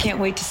Taylor. I can't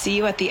wait to see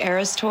you at the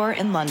Eras Tour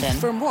in London.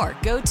 For more,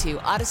 go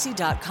to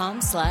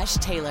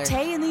odyssey.com/Taylor.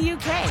 Tay in the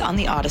UK. It's on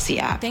the Odyssey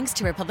app. Thanks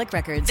to Republic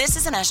Records. This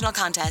is a national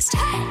contest.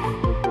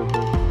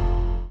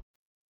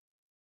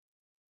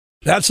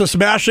 That's the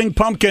Smashing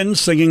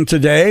Pumpkins singing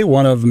today,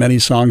 one of many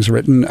songs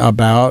written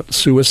about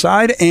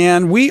suicide.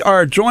 And we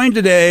are joined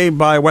today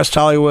by West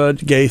Hollywood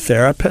gay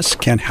therapist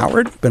Ken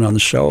Howard. Been on the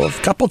show a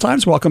couple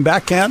times. Welcome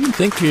back, Ken.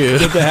 Thank you.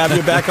 Good to have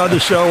you back on the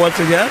show once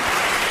again.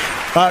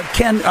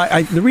 Ken,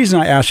 the reason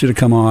I asked you to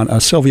come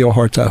on, Silvio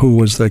Horta, who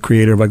was the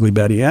creator of Ugly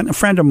Betty, and a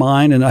friend of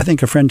mine, and I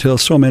think a friend to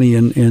so many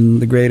in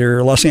the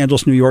greater Los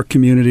Angeles, New York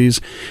communities,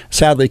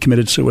 sadly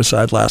committed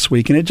suicide last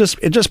week. And it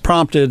just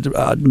prompted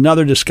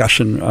another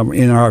discussion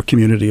in our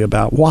community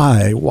about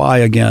why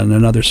again,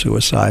 another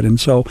suicide. And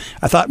so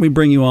I thought we'd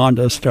bring you on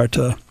to start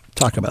to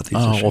talk about these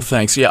issues. Well,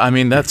 thanks. Yeah, I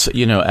mean, that's,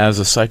 as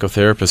a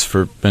psychotherapist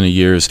for many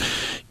years,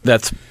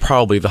 that's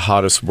probably the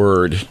hottest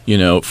word,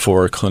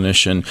 for a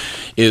clinician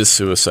is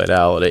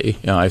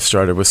suicidality. I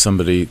started with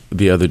somebody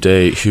the other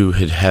day who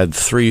had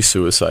 3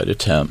 suicide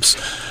attempts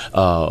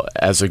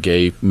as a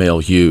gay male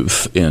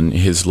youth in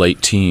his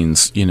late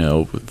teens,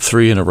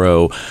 3 in a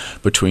row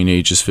between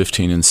ages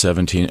 15 and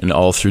 17, and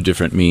all through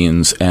different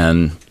means,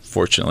 and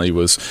fortunately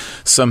was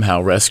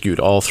somehow rescued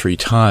all 3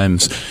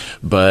 times.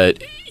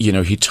 But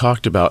he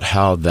talked about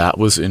how that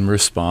was in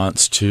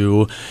response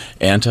to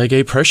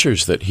anti-gay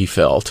pressures that he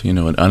felt, an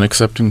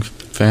unaccepting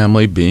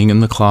family, being in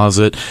the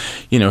closet.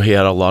 He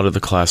had a lot of the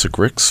classic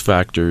risk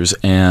factors.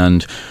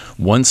 And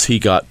once he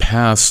got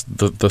past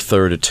the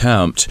 3rd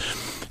attempt,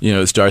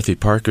 as Dorothy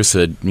Parker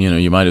said,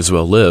 you might as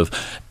well live,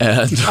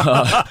 and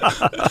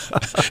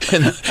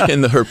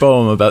in her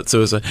poem about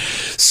suicide.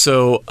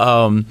 So,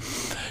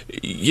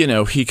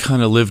 he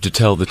kind of lived to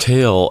tell the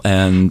tale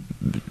and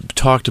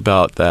talked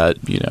about that,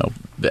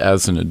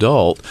 as an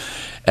adult.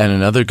 And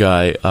another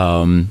guy,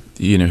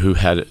 who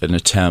had an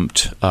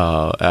attempt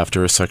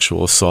after a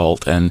sexual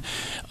assault and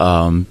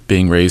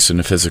being raised in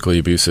a physically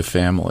abusive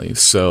family.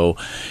 So,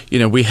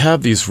 we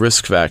have these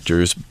risk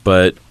factors,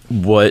 but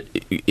what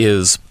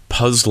is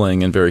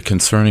puzzling and very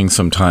concerning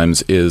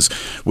sometimes is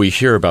we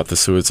hear about the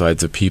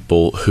suicides of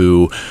people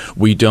who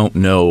we don't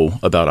know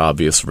about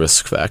obvious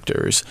risk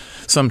factors.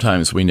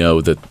 Sometimes we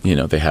know that,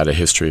 they had a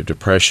history of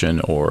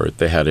depression or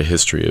they had a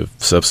history of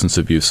substance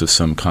abuse of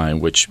some kind,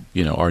 which,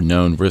 are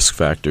known risk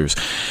factors.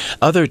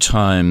 Other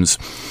times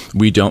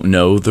we don't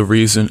know the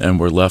reason and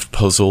we're left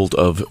puzzled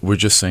we're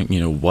just saying,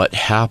 what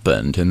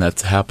happened? And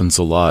that happens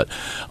a lot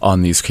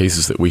on these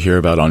cases that we hear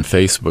about on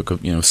Facebook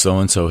of,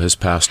 so-and-so has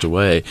passed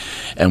away,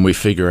 and we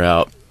figure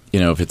out,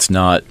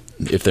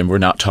 if we're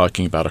not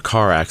talking about a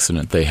car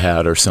accident they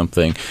had or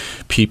something,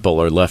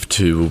 people are left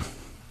to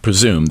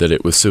presume that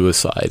it was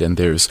suicide, and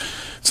there's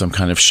some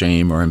kind of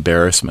shame or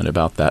embarrassment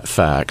about that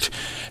fact.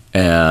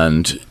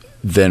 And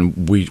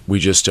then we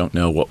just don't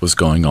know what was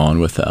going on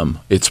with them.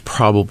 It's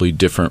probably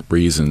different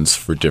reasons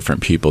for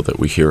different people that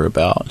we hear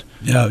about.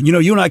 Yeah,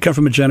 you and I come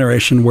from a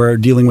generation where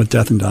dealing with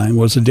death and dying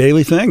was a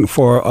daily thing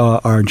for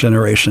our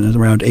generation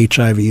around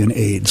HIV and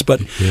AIDS.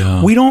 But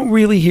we don't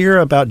really hear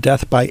about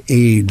death by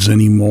AIDS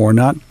anymore,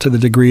 not to the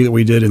degree that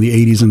we did in the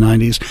 80s and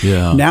 90s.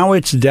 Yeah. Now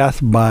it's death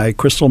by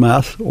crystal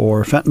meth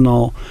or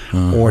fentanyl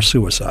or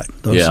suicide.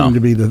 Those seem to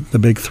be the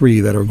big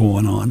 3 that are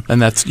going on.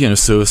 And that's,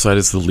 suicide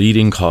is the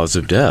leading cause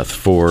of death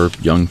for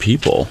young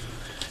people.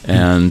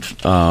 And,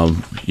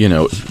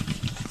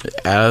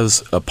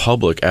 as a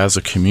public, as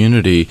a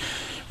community,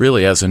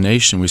 really, as a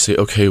nation, we say,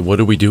 okay, what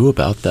do we do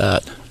about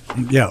that?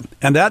 Yeah,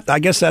 and I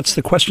guess that's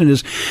the question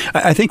is,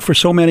 I think for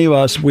so many of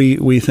us,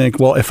 we think,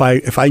 well, if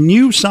I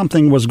knew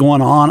something was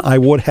going on, I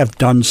would have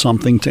done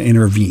something to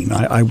intervene.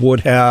 I would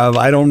have,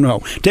 I don't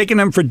know, taken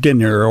him for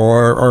dinner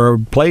or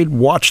played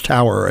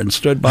Watchtower and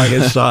stood by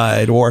his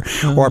side or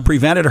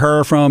prevented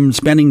her from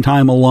spending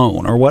time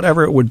alone or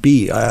whatever it would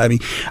be. I mean,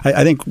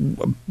 I think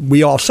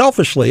we all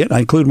selfishly, and I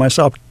include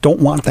myself,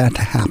 don't want that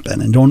to happen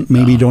and don't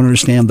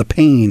understand the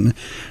pain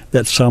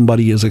that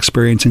somebody is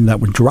experiencing that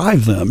would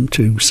drive them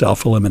to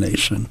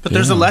self-elimination. But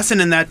there's a lesson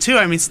in that, too.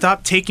 I mean,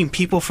 stop taking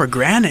people for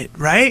granted,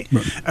 right?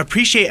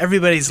 Appreciate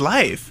everybody's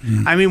life.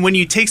 I mean, when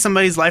you take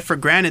somebody's life for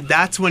granted,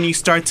 that's when you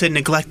start to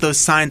neglect those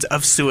signs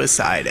of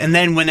suicide. And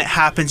then when it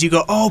happens, you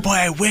go, oh, boy,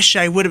 I wish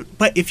I would have.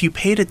 But if you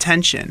paid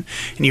attention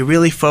and you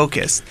really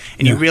focused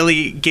and you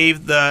really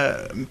gave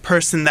the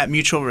person that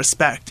mutual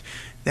respect,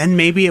 then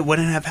maybe it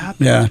wouldn't have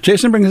happened. Yeah,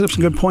 Jason brings up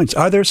some good points.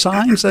 Are there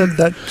signs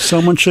that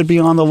someone should be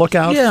on the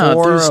lookout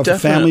for, a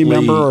family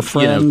member or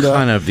friend?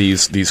 Kind of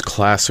these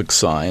classic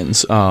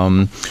signs.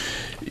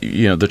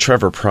 The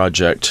Trevor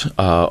Project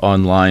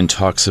online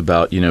talks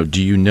about,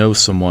 do you know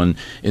someone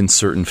in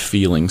certain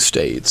feeling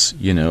states?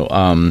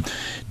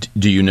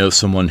 Do you know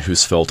someone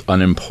who's felt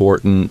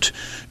unimportant,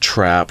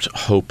 trapped,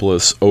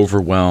 hopeless,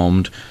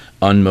 overwhelmed,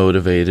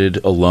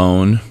 unmotivated,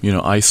 alone.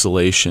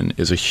 Isolation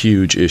is a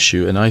huge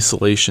issue, and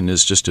isolation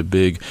is just a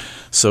big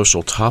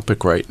social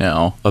topic right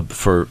now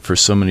for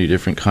so many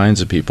different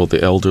kinds of people,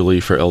 the elderly,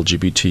 for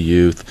LGBT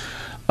youth,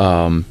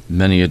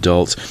 many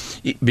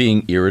adults,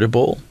 being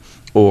irritable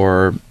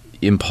or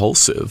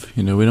impulsive.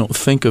 We don't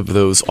think of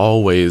those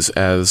always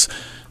as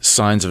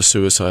signs of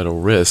suicidal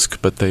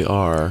risk, but they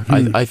are.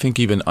 I think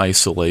even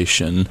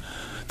isolation,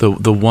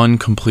 the one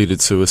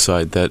completed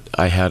suicide that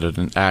I had at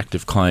an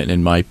active client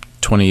in my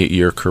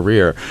 28-year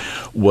career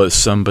was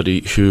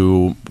somebody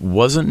who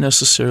wasn't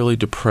necessarily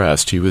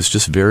depressed. He was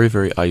just very,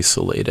 very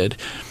isolated.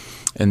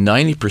 And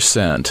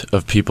 90%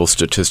 of people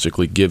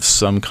statistically give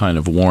some kind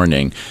of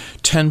warning.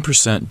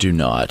 10% do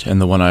not.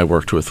 And the one I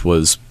worked with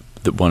was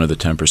one of the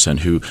 10%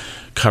 who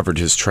covered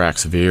his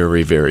tracks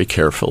very, very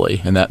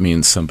carefully. And that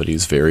means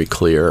somebody's very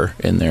clear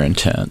in their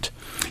intent.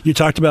 You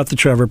talked about the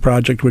Trevor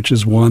Project, which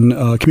is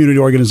one community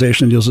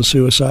organization that deals with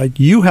suicide.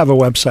 You have a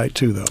website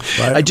too, though,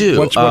 right? I do.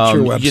 What's your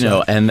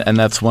website? And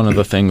that's one of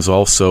the things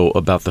also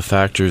about the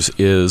factors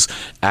is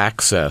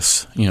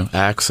access.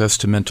 Access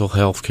to mental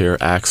health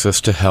care,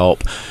 access to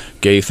help.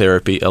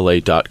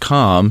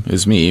 GayTherapyLA.com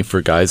is me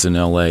for guys in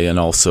LA, and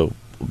also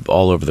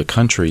all over the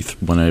country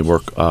when I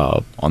work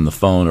on the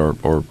phone or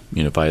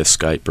via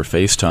Skype or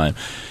FaceTime,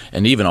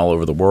 and even all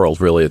over the world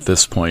really at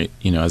this point,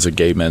 as a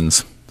gay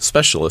men's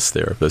specialist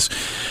therapist.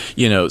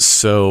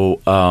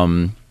 So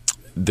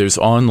there's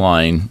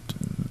online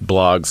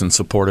blogs and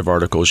supportive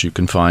articles you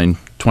can find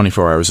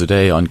 24 hours a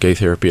day on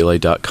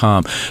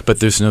GayTherapyLA.com,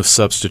 but there's no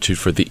substitute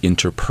for the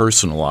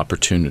interpersonal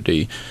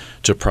opportunity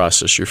to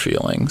process your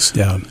feelings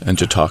and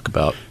to talk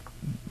about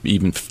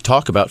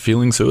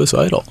feeling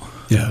suicidal.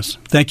 Yes.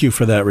 Thank you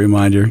for that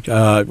reminder.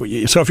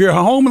 So if you're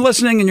home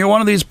listening and you're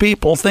one of these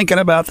people thinking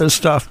about this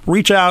stuff,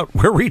 reach out.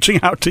 We're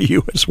reaching out to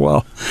you as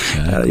well.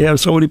 You have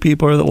so many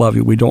people that love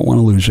you. We don't want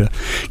to lose you.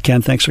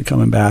 Ken, thanks for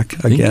coming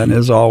back again,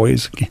 as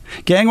always.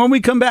 Gang, when we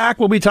come back,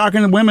 we'll be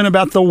talking to women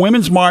about the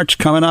Women's March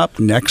coming up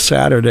next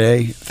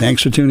Saturday.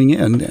 Thanks for tuning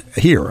in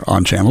here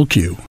on Channel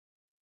Q.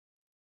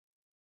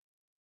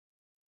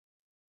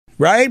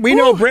 Right? We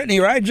know Brittany,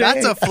 right, Jay?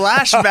 That's a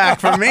flashback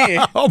for me.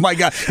 Oh, my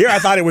God. Here, I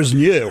thought it was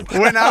new.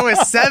 When I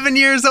was 7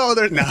 years old.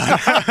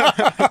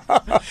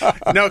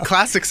 No,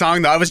 classic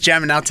song, though. I was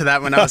jamming out to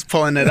that when I was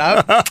pulling it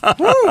up.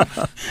 Woo.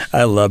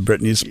 I love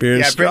Britney Spears.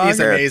 Yeah, Britney's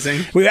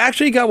amazing. We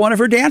actually got one of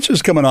her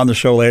dancers coming on the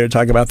show later to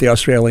talk about the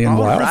Australian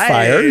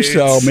wildfires. Right.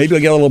 So maybe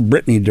we'll get a little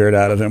Britney dirt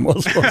out of him.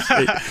 We'll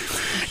see.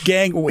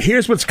 Gang,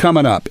 here's what's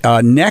coming up.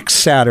 Next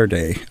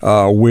Saturday,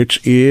 which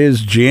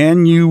is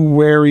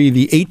January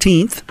the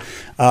 18th,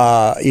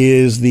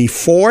 is the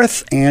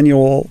 4th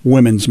annual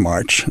Women's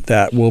March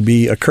that will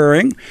be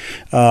occurring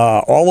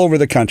all over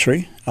the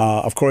country.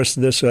 Of course,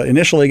 this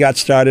initially got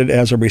started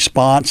as a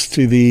response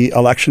to the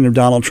election of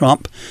Donald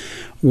Trump,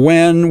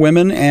 when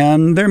women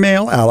and their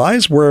male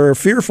allies were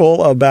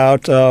fearful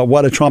about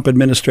what a Trump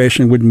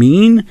administration would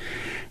mean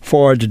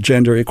for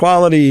gender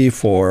equality,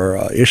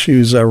 for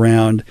issues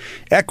around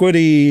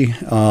equity,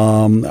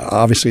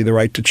 obviously the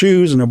right to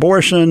choose and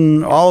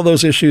abortion, all of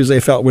those issues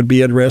they felt would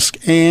be at risk.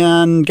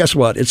 And guess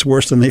what? It's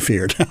worse than they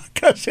feared,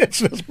 because it's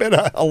just been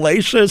a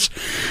hellacious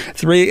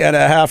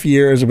 3.5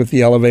 years with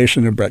the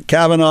elevation of Brett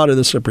Kavanaugh to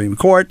the Supreme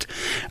Court.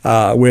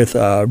 With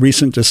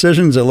recent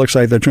decisions, it looks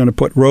like they're trying to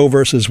put Roe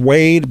versus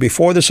Wade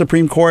before the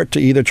Supreme Court to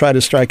either try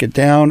to strike it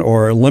down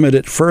or limit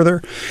it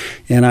further.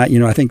 And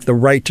I think the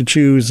right to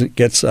choose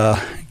gets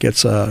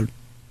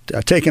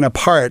taken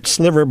apart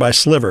sliver by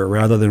sliver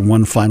rather than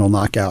one final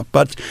knockout.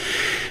 But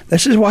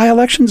this is why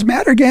elections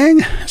matter, gang.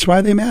 That's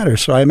why they matter.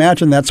 So I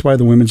imagine that's why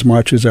the women's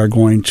marches are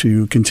going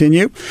to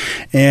continue.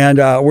 And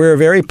we're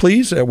very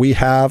pleased that we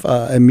have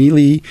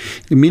Emiliana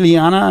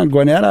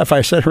Guanetta. If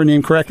I said her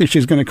name correctly,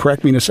 she's going to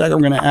correct me in a second.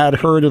 I'm going to add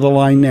her to the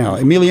line now.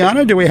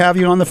 Emiliana, do we have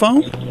you on the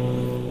phone?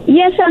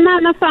 Yes, I'm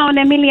on the phone,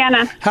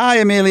 Emiliana. Hi,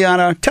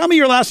 Emiliana. Tell me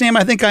your last name.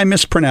 I think I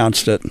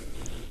mispronounced it.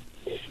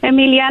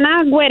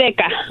 Emiliana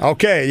Guereca.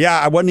 Okay, yeah,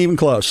 I wasn't even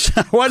close.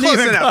 Close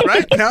enough,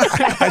 right? No.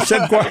 I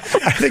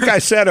think I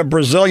said a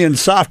Brazilian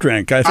soft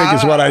drink, I think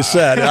is what I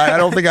said. I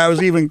don't think I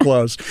was even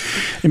close.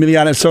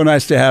 Emiliana, it's so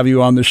nice to have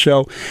you on the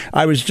show.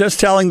 I was just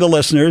telling the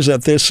listeners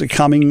that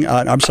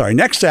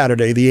next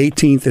Saturday, the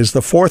 18th, is the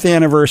 4th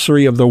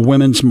anniversary of the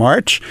Women's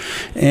March.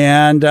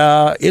 And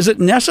is it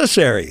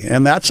necessary?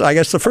 And that's, I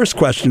guess, the first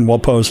question we'll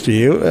pose to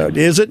you.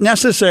 Is it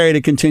necessary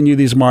to continue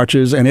these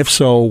marches? And if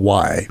so,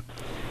 why?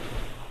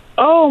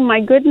 Oh, my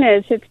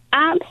goodness. It's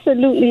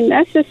absolutely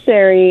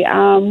necessary.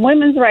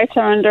 Women's rights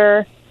are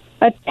under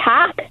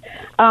attack.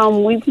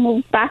 We've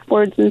moved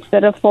backwards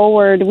instead of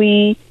forward.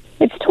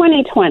 It's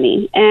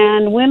 2020,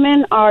 and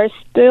women are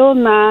still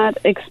not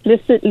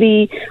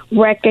explicitly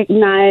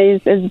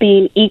recognized as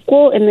being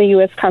equal in the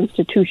U.S.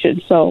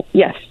 Constitution. So,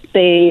 yes,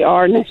 they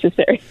are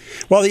necessary.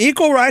 Well, the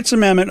Equal Rights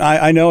Amendment,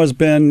 I know, has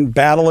been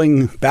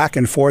battling back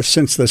and forth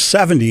since the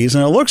 70s.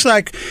 And it looks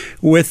like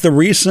with the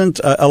recent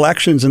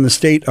elections in the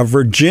state of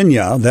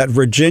Virginia, that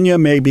Virginia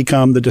may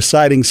become the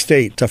deciding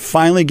state to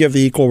finally give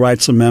the Equal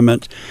Rights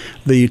Amendment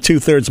the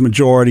 2/3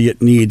 majority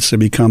it needs to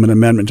become an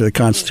amendment to the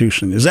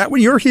Constitution. Is that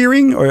what you're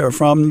hearing or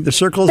from the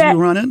circles you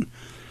run in?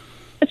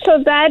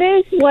 So that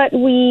is what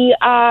we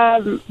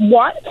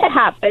want to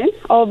happen,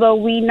 although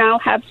we now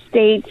have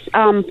states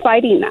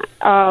fighting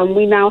that.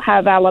 We now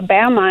have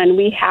Alabama, and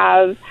we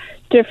have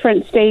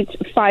different states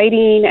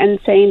fighting and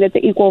saying that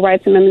the Equal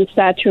Rights Amendment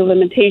statute of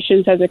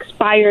limitations has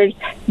expired,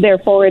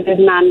 therefore it is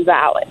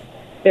non-valid.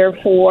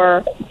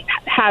 Therefore,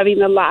 having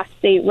the last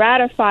state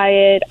ratify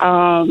it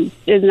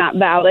is not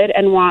valid,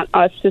 and want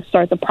us to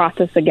start the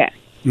process again.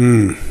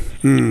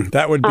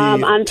 That would be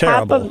on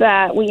terrible. Top of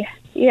that,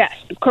 yes,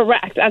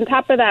 correct. On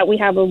top of that, we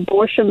have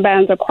abortion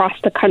bans across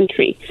the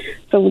country.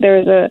 So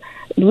there's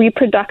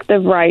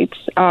reproductive rights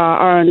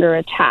are under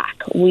attack.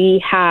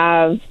 We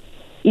have,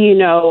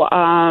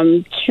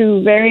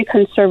 two very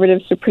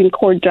conservative Supreme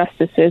Court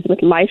justices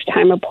with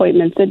lifetime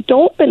appointments that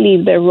don't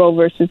believe that Roe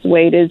versus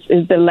Wade is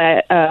the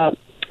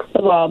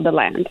law of the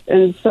land.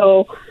 And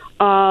so,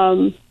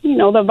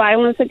 the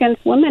Violence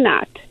Against Women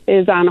Act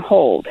is on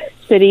hold,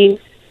 sitting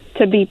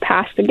to be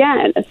passed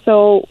again.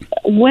 So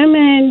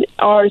women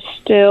we're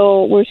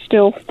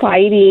still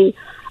fighting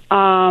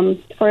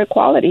for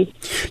equality.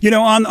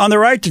 On the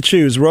right to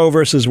choose, Roe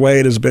versus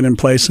Wade has been in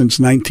place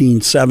since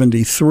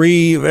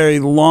 1973, a very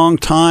long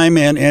time,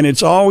 and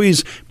it's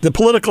always, the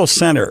political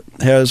center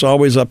has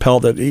always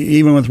upheld it,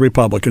 even with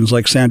Republicans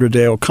like Sandra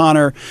Day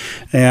O'Connor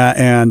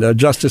and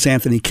Justice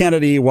Anthony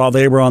Kennedy while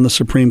they were on the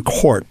Supreme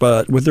Court.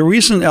 But with the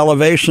recent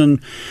elevation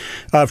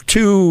of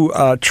two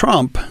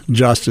Trump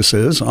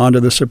justices onto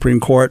the Supreme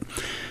Court,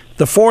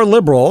 the four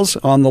liberals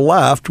on the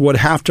left would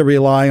have to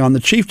rely on the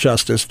Chief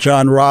Justice,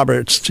 John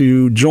Roberts,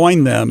 to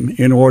join them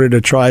in order to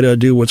try to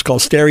do what's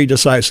called stare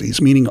decisis,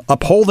 meaning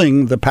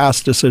upholding the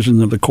past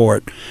decisions of the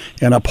court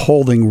and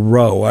upholding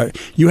Roe.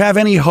 You have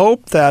any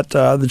hope that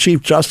the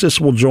Chief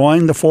Justice will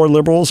join the four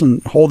liberals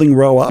in holding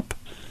Roe up?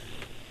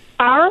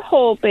 Our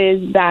hope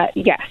is that,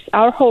 yes,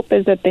 our hope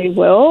is that they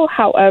will.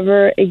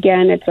 However,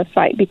 again, it's a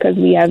fight because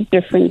we have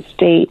different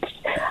states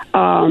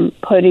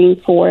putting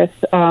forth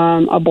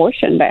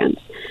abortion bans.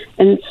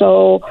 And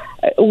so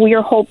we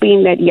are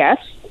hoping that, yes,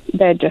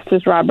 that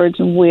Justice Roberts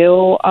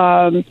will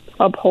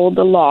uphold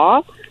the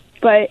law.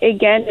 But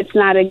again, it's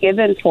not a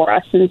given for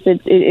us since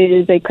it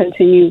is a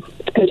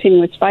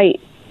continuous fight.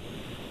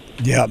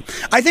 Yeah.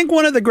 I think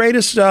one of the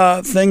greatest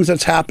things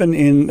that's happened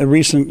in the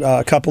recent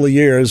couple of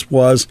years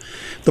was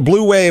the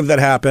blue wave that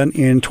happened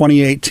in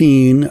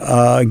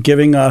 2018,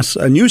 giving us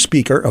a new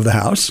Speaker of the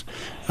House,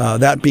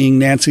 that being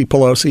Nancy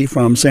Pelosi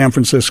from San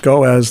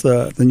Francisco as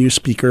the new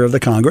Speaker of the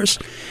Congress.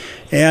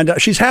 And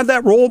she's had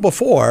that role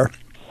before.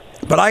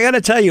 But I got to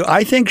tell you,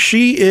 I think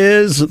she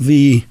is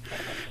the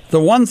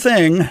one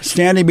thing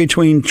standing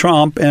between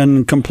Trump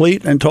and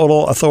complete and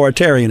total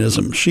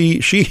authoritarianism. She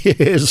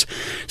is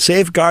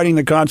safeguarding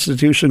the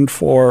Constitution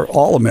for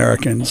all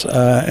Americans.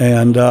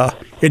 And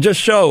it just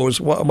shows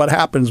what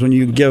happens when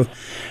you give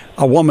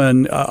a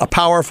woman a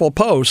powerful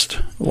post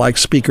like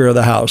Speaker of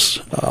the House,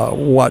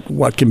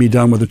 what can be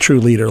done with a true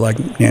leader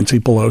like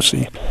Nancy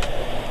Pelosi.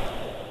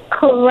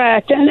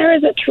 Correct. And there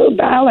is a true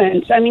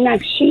balance. I mean,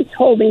 she's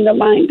holding the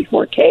line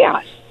before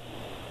chaos.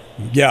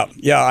 Yeah,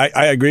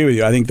 I agree with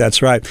you. I think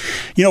that's right.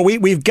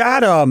 We've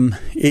got,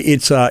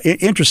 it's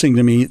interesting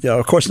to me,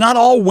 of course, not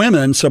all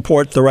women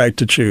support the right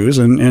to choose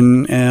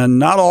and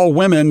not all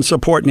women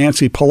support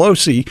Nancy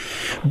Pelosi.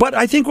 But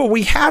I think what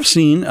we have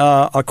seen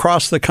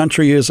across the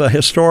country is a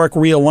historic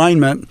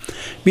realignment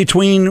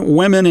between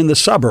women in the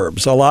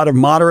suburbs. A lot of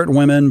moderate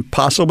women,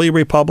 possibly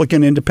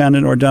Republican,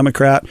 Independent, or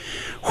Democrat,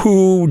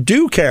 who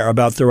do care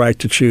about the right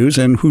to choose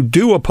and who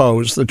do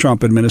oppose the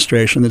Trump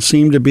administration that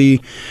seem to be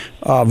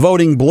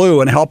voting blue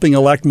and helping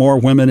elect more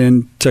women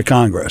into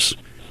Congress.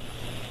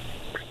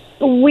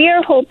 We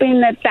are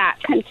hoping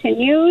that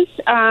continues.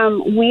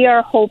 We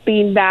are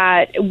hoping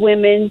that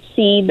women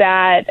see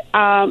that,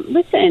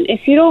 listen,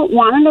 if you don't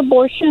want an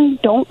abortion,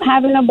 don't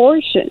have an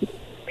abortion,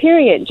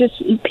 period.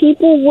 Just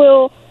people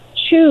will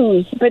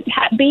choose, but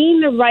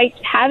having the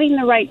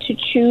right to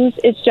choose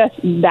is just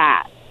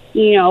that.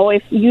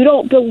 If you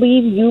don't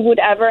believe you would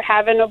ever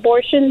have an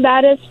abortion,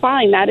 that is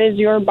fine. That is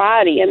your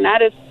body, and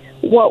that is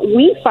what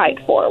we fight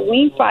for.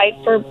 We fight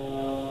for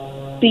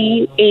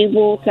being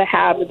able to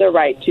have the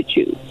right to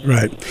choose.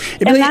 Right.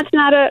 And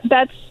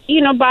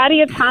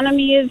body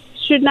autonomy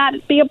should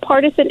not be a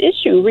partisan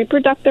issue.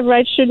 Reproductive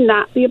rights should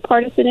not be a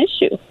partisan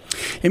issue.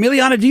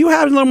 Emiliana, do you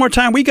have a little more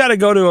time? We got to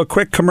go to a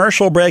quick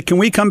commercial break. Can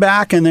we come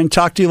back and then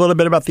talk to you a little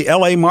bit about the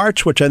LA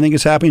March, which I think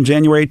is happening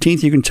January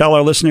 18th? You can tell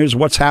our listeners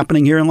what's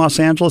happening here in Los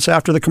Angeles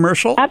after the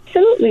commercial?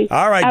 Absolutely.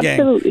 All right,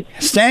 Absolutely.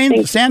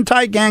 Gang. Stand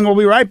tight, gang. We'll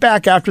be right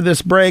back after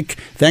this break.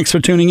 Thanks for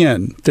tuning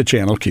in to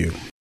Channel Q.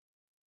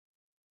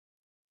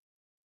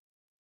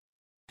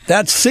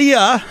 That's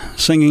Sia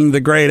singing The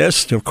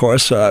Greatest, of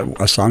course,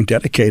 a song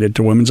dedicated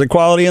to women's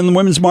equality and the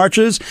women's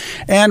marches.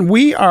 And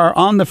we are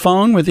on the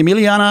phone with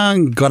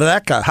Emiliana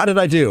Gordeca. How did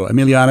I do?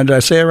 Emiliana, did I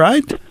say it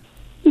right?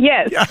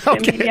 Yes,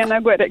 okay.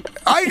 Emiliana Gordeca.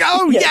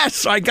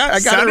 Yes, I got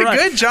it Sounded right.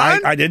 good,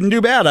 John. I didn't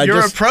do bad.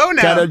 You're a pro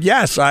now.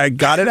 Yes, I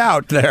got it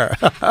out there.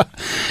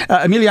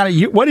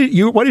 Emiliana,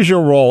 what is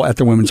your role at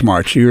the Women's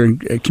March? You're in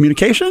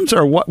communications,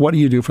 or what do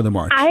you do for the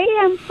march? I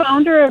am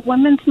founder of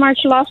Women's March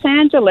Los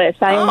Angeles.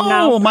 I am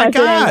now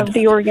president of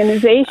the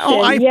organization.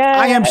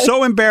 I am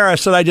so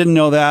embarrassed that I didn't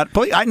know that.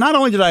 Not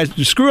only did I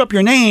screw up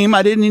your name,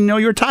 I didn't even know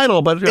your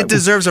title. But it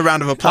deserves a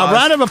round of applause. A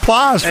round of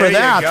applause for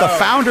that. The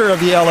founder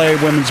of the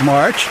LA Women's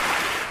March.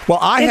 Well,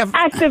 it's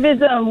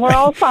activism. We're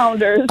all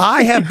founders.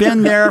 I have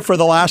been there for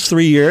the last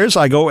 3 years.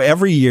 I go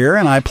every year,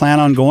 and I plan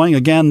on going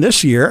again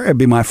this year. It'll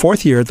be my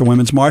 4th year at the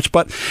Women's March.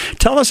 But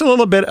tell us a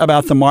little bit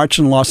about the march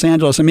in Los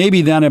Angeles, and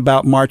maybe then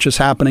about marches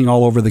happening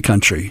all over the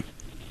country.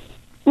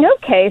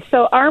 Okay,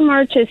 so our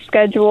march is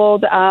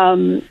scheduled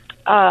January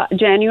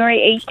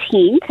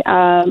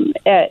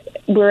 18th.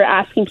 We're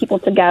asking people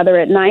to gather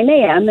at 9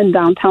 a.m. in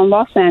downtown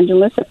Los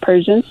Angeles at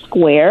Pershing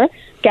Square.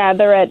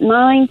 Gather at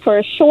 9 for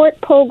a short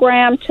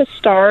program to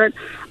start,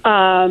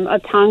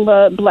 a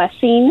Tongva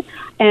blessing,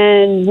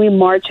 and we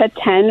march at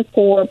 10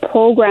 for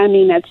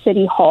programming at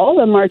City Hall.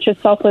 The march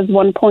itself is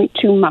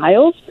 1.2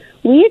 miles.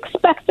 We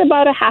expect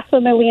about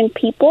 500,000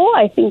 people.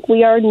 I think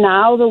we are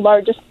now the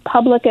largest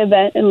public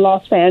event in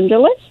Los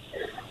Angeles.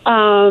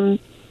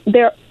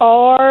 There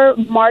are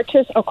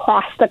marches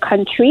across the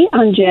country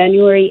on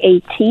January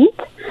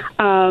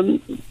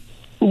 18th.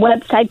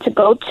 Website to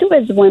go to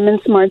is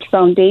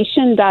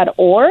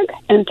womensmarchfoundation.org.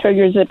 Enter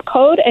your zip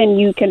code, and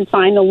you can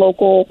find a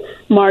local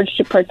march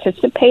to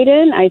participate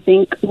in. I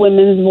think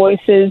women's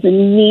voices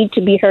need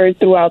to be heard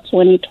throughout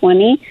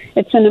 2020.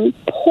 It's an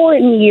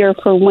important year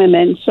for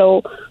women.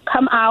 So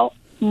come out,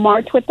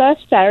 march with us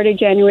Saturday,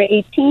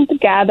 January 18th.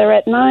 Gather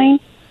at 9,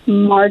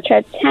 march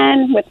at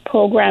 10 with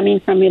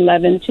programming from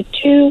 11 to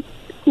 2.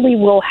 We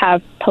will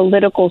have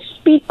political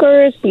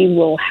speakers. We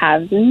will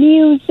have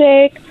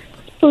music,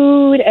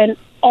 food, and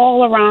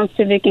all-around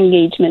civic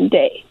engagement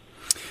day.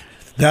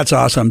 That's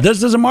awesome.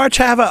 Does the march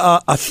have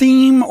a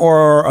theme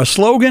or a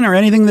slogan or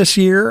anything this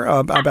year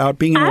about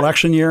being an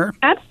election year?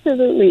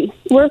 Absolutely.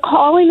 We're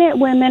calling it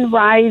Women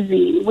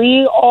Rising.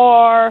 We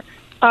are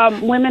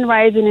Women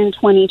Rising in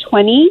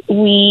 2020.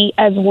 We,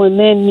 as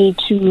women, need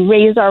to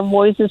raise our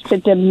voices to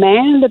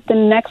demand that the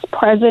next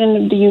president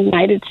of the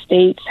United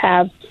States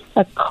have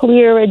a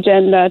clear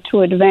agenda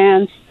to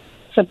advance,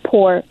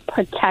 support,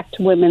 protect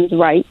women's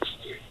rights.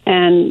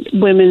 And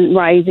Women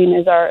Rising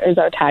is our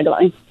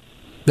tagline.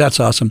 That's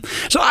awesome.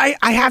 So I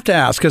have to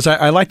ask, because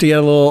I like to get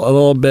a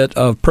little bit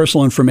of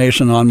personal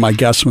information on my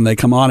guests when they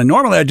come on. And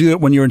normally I do it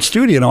when you're in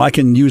studio. I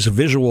can use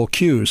visual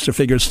cues to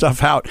figure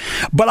stuff out.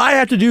 But I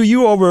have to do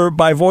you over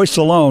by voice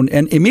alone.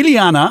 And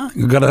Emiliana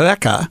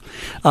Gordeca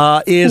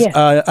is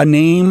a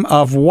name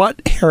of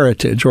what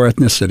heritage or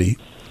ethnicity?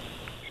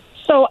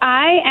 So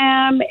I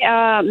am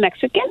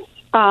Mexican.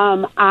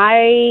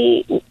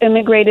 I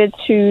immigrated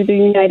to the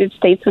United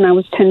States when I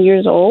was 10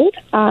 years old.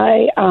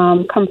 I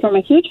come from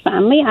a huge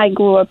family. I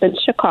grew up in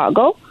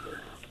Chicago.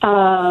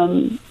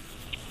 I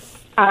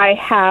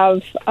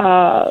have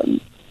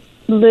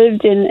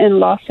lived in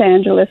Los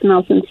Angeles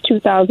now since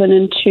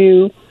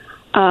 2002.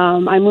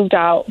 I moved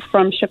out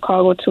from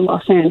Chicago to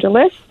Los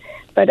Angeles,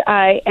 but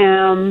I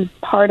am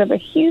part of a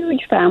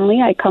huge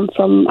family.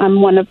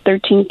 I'm one of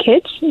 13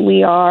 kids.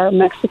 We are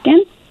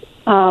Mexican.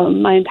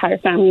 My entire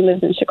family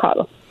lives in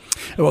Chicago.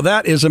 Well,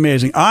 that is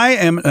amazing. I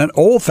am an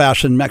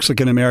old-fashioned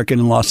Mexican-American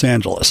in Los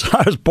Angeles.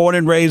 I was born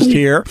and raised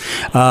here.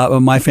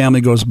 My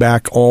family goes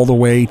back all the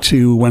way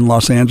to when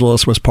Los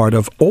Angeles was part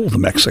of Old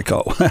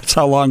Mexico. That's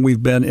how long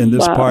we've been in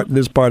this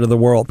part of the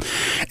world.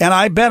 And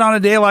I bet on a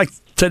day like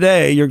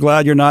today, you're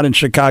glad you're not in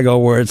Chicago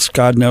where it's,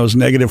 God knows,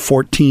 negative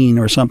 14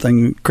 or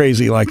something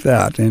crazy like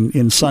that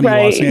in sunny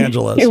Los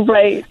Angeles.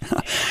 Right.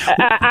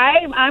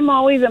 I'm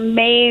always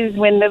amazed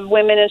when the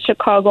women in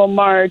Chicago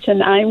march,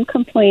 and I'm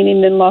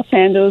complaining in Los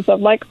Angeles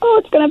of like,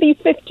 oh, it's going to be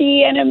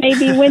 50 and it may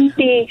be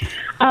windy.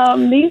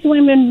 These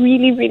women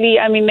really,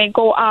 they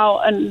go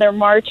out and they're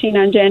marching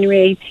on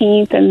January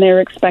 18th and they're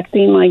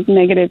expecting like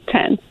negative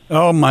 10.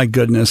 Oh, my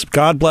goodness.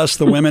 God bless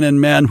the women and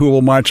men who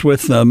will march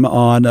with them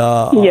on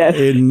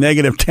in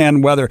negative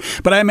 10 weather.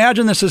 But I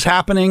imagine this is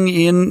happening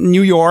in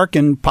New York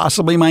and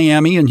possibly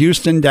Miami and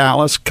Houston,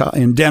 Dallas,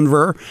 and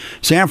Denver,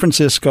 San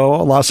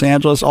Francisco, Los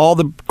Angeles, all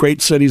the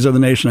great cities of the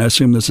nation. I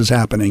assume this is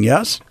happening,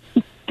 yes?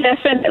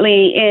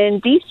 Definitely. In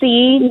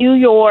D.C., New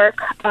York,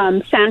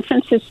 San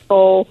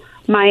Francisco,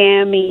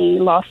 Miami,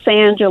 Los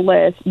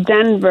Angeles,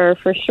 Denver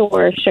for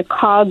sure,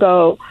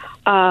 Chicago.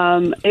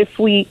 If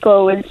we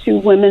go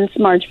into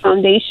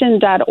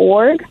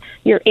womensmarchfoundation.org,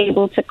 you're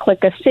able to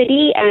click a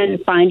city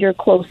and find your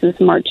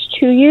closest march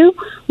to you.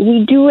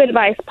 We do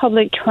advise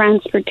public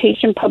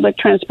transportation,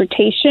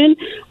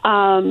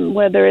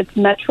 whether it's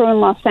Metro in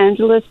Los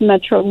Angeles,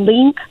 Metro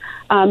Link,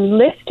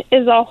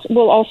 Lyft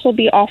will also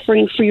be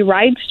offering free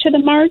rides to the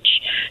march.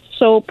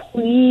 So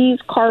please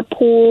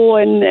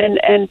carpool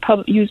and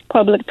use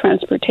public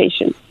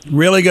transportation.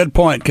 Really good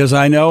point, because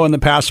I know in the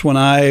past when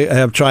I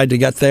have tried to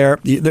get there,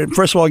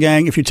 first of all,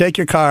 gang, if you take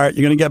your car,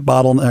 you're going to get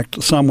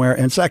bottlenecked somewhere.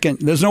 And second,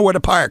 there's nowhere to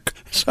park.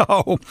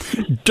 So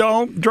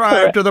don't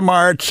drive to the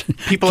march.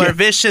 People are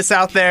vicious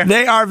out there.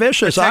 They are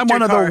vicious. Protect I'm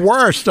one your of car. the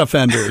worst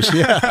offenders.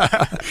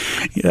 Yeah.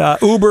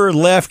 Uber,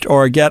 Lyft,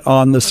 or get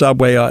on the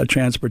subway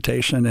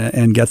transportation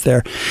and get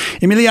there.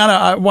 Emiliana,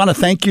 I want to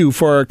thank you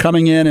for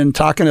coming in and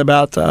talking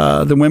about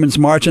the Women's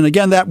March. And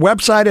again, that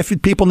website,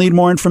 if people need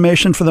more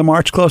information for the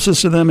march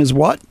closest to them, is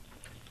what?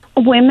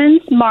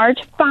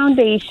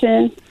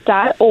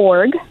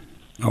 womensmarchfoundation.org.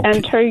 Okay.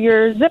 Enter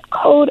your zip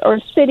code or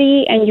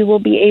city, and you will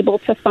be able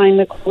to find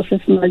the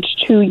closest march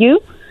to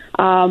you.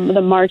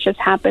 The marches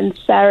happen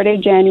Saturday,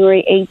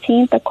 January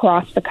 18th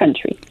across the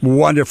country.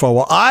 Wonderful.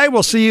 Well, I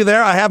will see you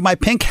there. I have my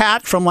pink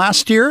hat from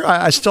last year.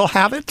 I still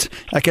have it.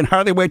 I can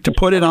hardly wait to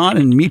put it on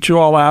and meet you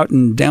all out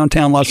in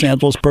downtown Los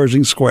Angeles,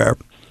 Pershing Square.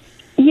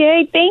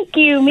 Yay, thank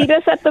you. Meet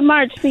us at the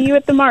march. See you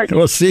at the march.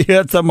 We'll see you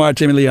at the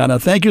march,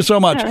 Emiliana. Thank you so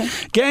much. All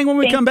right. Gang, when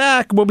we come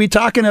back, we'll be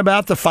talking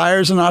about the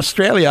fires in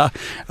Australia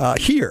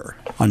here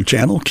on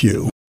Channel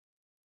Q.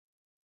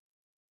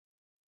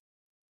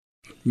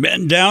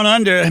 Men down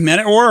under, men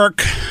at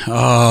work.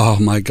 Oh,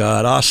 my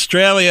God.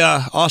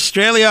 Australia. What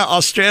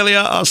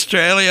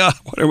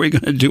are we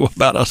going to do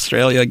about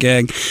Australia,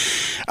 gang?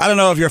 I don't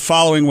know if you're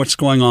following what's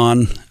going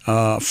on.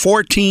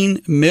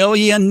 14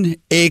 million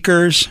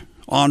acres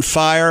on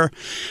fire,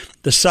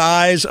 the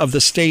size of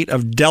the state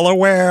of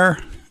Delaware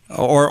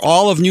or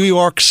all of New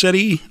York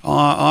City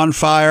on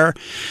fire.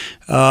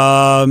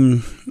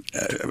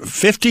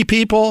 50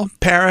 people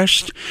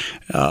perished.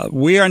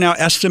 We are now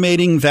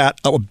estimating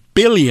that a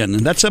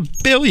billion, that's a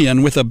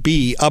billion with a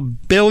B, a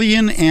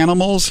billion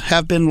animals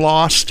have been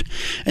lost.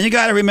 And you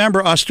got to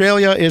remember,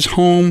 Australia is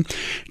home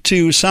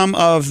to some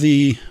of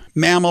the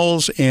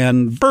mammals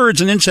and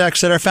birds and insects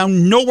that are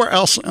found nowhere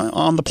else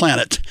on the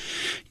planet.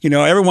 You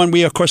know,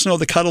 we of course know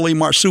the cuddly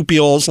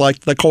marsupials like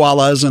the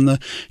koalas and the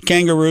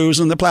kangaroos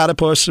and the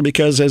platypus,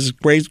 because as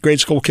grade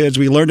school kids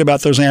we learned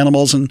about those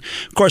animals. And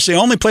of course the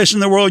only place in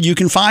the world you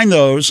can find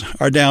those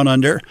are down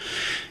under.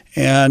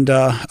 And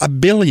a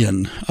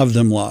billion of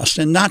them lost.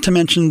 And not to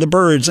mention the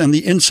birds and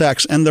the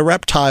insects and the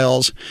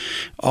reptiles,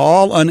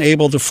 all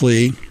unable to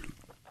flee.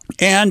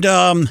 And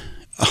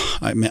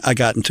I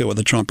got into it with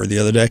a Trumper the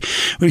other day.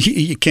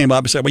 He came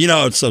up and said, well, you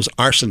know, it's those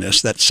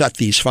arsonists that set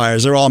these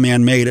fires. They're all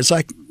man-made. It's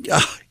like,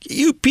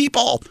 you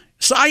people,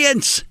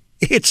 science.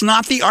 It's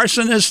not the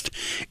arsonist.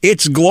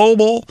 It's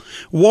global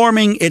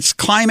warming. It's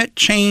climate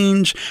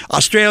change.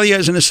 Australia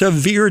is in a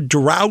severe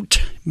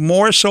drought,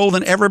 more so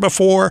than ever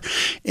before.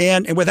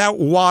 And without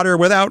water,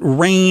 without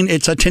rain,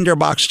 it's a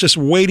tinderbox just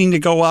waiting to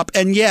go up.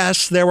 And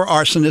yes, there were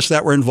arsonists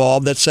that were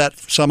involved that set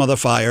some of the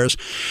fires.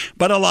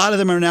 But a lot of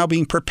them are now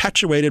being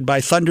perpetuated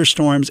by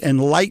thunderstorms and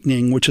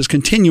lightning, which is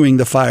continuing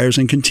the fires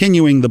and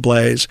continuing the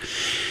blaze.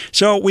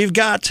 So we've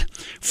got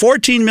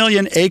 14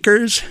 million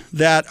acres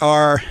that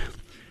are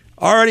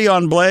already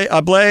on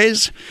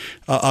ablaze,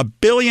 a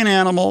billion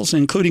animals,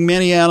 including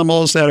many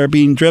animals that are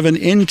being driven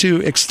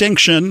into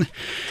extinction,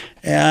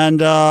 and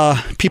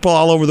people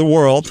all over the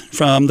world,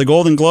 from the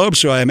Golden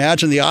Globes to, I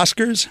imagine, the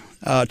Oscars,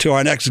 to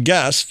our next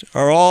guest,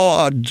 are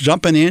all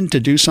jumping in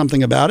to do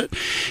something about it.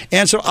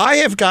 And so I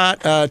have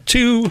got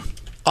two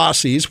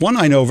Aussies, one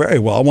I know very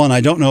well, one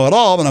I don't know at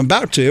all, but I'm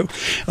about to,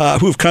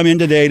 who've come in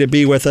today to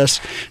be with us.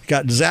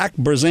 Got Zach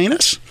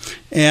Berzanis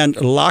and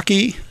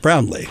Lockie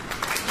Brownlee.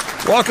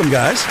 Welcome,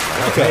 guys.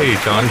 Hey,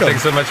 John.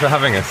 Thanks so much for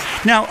having us.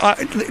 Now,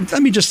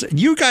 let me just,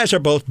 you guys are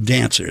both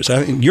dancers.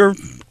 I mean, you're,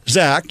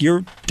 Zach,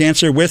 you're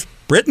dancer with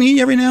Brittany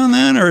every now and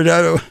then?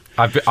 Or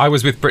I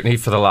was with Brittany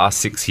for the last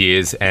 6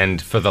 years, and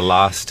for the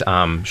last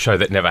show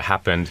that never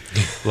happened,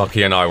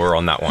 Lockie and I were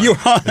on that one. You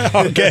were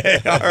okay.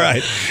 All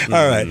right.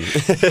 All right.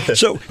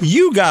 So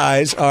you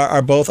guys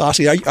are both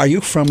Aussie. Are you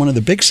from one of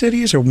the big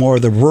cities or more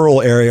of the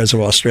rural areas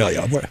of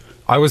Australia? Where?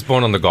 I was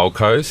born on the Gold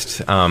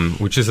Coast,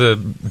 which is a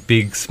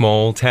big,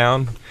 small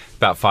town,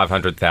 about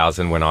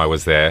 500,000 when I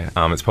was there.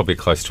 It's probably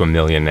close to 1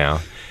 million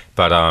now.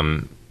 But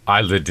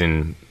I lived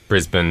in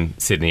Brisbane,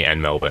 Sydney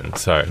and Melbourne,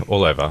 so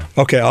all over.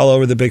 Okay, all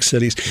over the big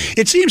cities.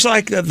 It seems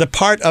like the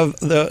part of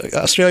the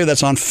Australia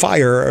that's on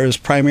fire is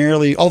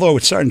primarily, although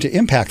it's starting to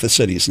impact the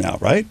cities now,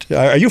 right?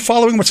 Are you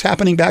following what's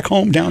happening back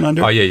home down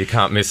under? Oh yeah, you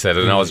can't miss it,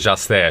 and I was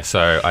just there,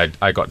 so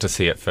I got to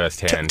see it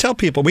firsthand. Tell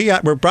people,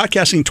 we're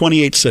broadcasting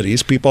 28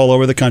 cities, people all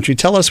over the country.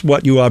 Tell us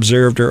what you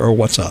observed or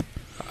what's up.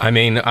 I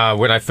mean,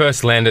 when I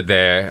first landed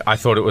there, I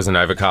thought it was an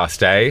overcast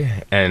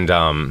day, and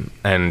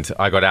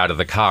I got out of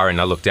the car and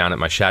I looked down at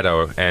my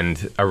shadow,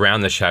 and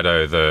around the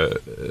shadow,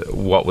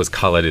 what was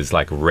coloured is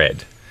like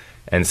red,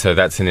 and so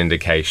that's an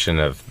indication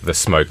of the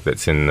smoke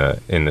that's in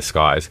the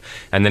skies.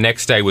 And the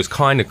next day was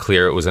kind of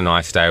clear; it was a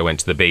nice day. I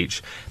went to the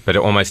beach, but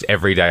almost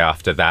every day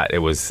after that, it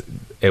was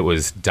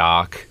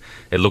dark.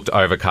 it looked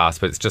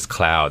overcast, but it's just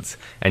clouds.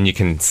 And you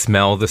can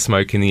smell the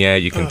smoke in the air.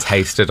 You can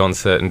taste it on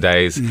certain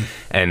days.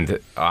 And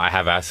I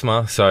have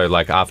asthma. So,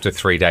 like, after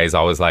 3 days,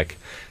 I was, like,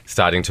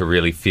 starting to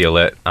really feel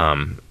it,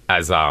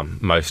 as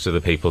most of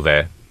the people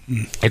there.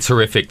 It's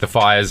horrific. The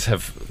fires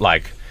have,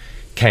 like,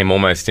 came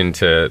almost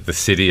into the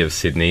city of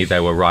Sydney. They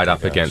were right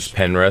up against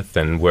Penrith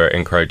and were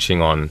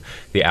encroaching on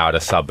the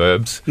outer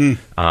suburbs.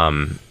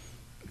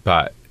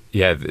 But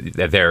yeah,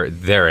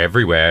 they're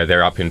everywhere.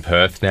 They're up in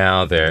Perth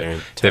now.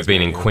 They've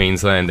been in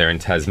Queensland. They're in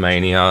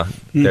Tasmania.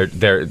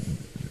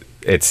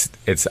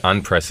 It's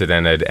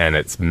unprecedented and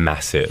it's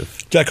massive.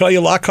 Should I call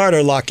you Lockhart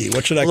or Lockie?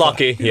 What should I call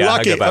Lockie? Yeah,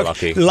 I go by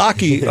Lockie.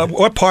 Lockie.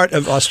 What part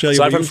of Australia?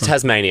 So were I'm from you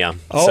Tasmania.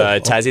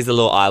 Tassie's a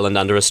little island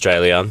under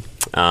Australia.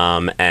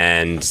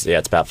 And yeah,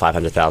 it's about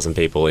 500,000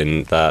 people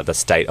in the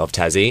state of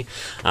Tassie,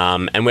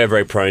 and we're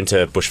very prone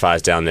to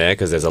bushfires down there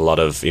because there's a lot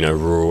of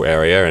rural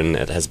area, and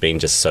it has been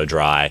just so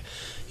dry.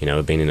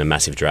 We've been in a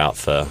massive drought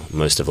for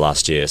most of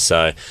last year.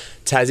 So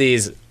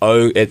Tassie's,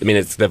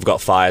 they've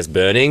got fires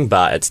burning,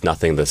 but it's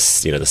nothing the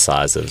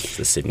size of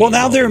the Sydney. Well,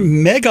 now they're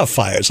mega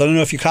fires. I don't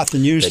know if you caught the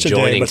news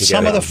today, but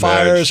some of the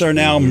fires are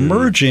now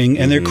merging,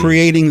 and they're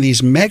creating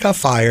these mega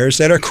fires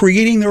that are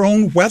creating their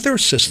own weather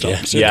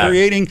systems. They're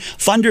creating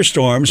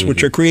thunderstorms,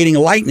 which are creating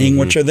lightning,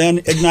 which are then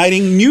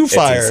igniting new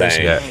fires.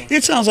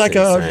 It sounds like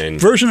a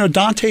version of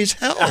Dante's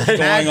Hell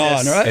going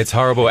on, right? It's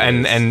horrible,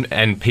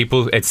 and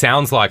people. It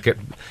sounds like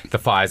the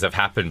fires have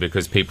happened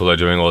because people are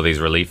doing all these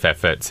relief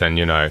efforts, and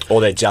or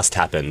they just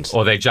happened.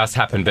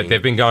 But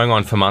they've been going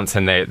on for months,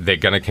 and they're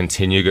going to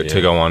continue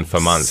to go on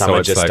for months. Summer so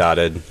it's just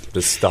started.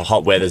 The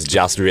hot weather's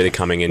just really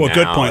coming in now. Well,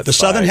 good point. The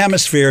Southern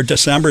Hemisphere,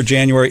 December,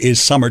 January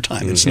is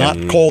summertime. It's not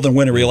cold and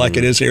wintry like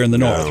it is here in the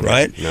North,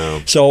 right?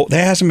 No. So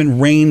there hasn't been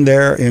rain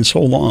there in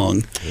so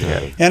long.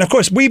 Yeah. And, of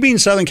course, we being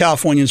Southern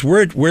Californians,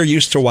 we're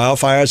used to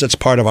wildfires. It's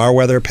part of our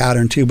weather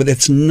pattern, too, but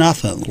it's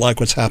nothing like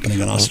what's happening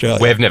in Australia.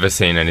 We've never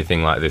seen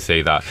anything like this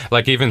either.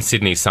 Like, even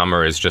Sydney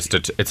summer is just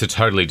it's a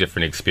totally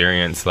different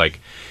experience. Like,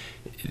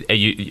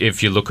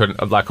 if you look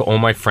at like all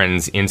my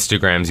friends'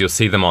 Instagrams, you'll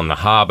see them on the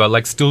harbour,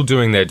 like still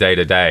doing their day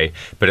to day,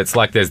 but it's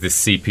like there's this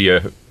sepia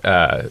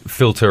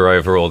filter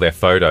over all their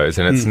photos,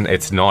 and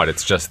it's not.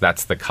 It's just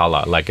that's the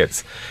colour. Like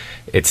it's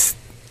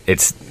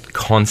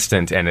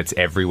constant and it's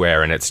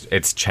everywhere, and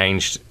it's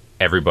changed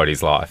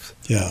everybody's life.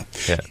 Yeah.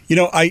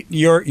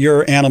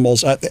 Your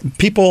animals,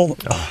 people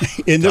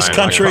in this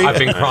country I've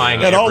been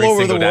crying and all every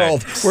over the single day.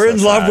 world, we're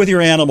in love with your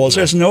animals.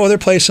 There's no other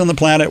place on the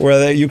planet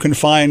where you can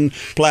find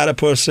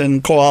platypus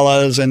and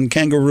koalas and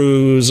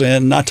kangaroos,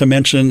 and not to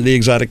mention the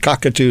exotic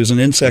cockatoos and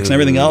insects and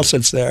everything else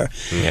that's there.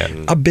 Yeah.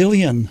 1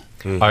 billion.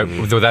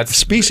 That's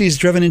species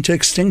driven into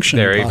extinction.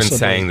 They're possibly. even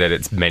saying that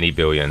it's many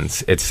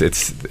billions. It's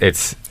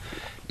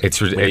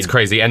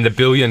crazy, and the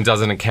billion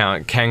doesn't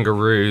count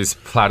kangaroos,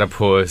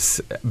 platypus,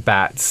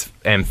 bats,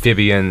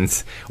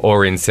 amphibians,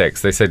 or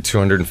insects. They said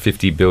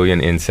 250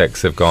 billion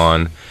insects have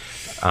gone,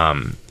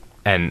 and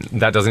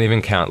that doesn't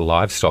even count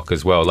livestock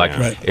as well. Like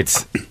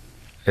it's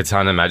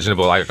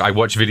unimaginable. I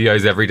watch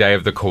videos every day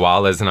of the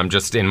koalas, and I'm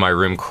just in my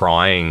room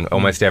crying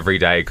almost every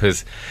day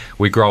because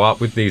we grow up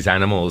with these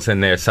animals,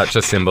 and they're such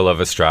a symbol of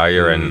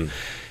Australia and.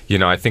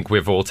 I think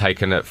we've all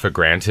taken it for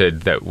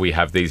granted that we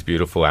have these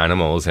beautiful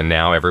animals, and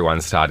now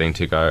everyone's starting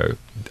to go,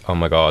 oh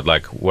my God,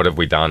 like, what have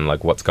we done?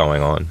 Like, what's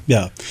going on?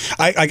 Yeah.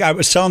 I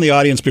was telling the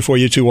audience before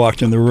you two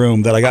walked in the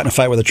room that I got in a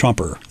fight with a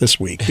Trumper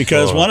this week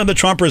because one of the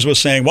Trumpers was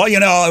saying, well,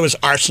 it was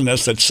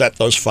arsonists that set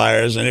those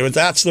fires, and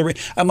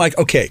I'm like,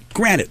 okay,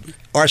 granted,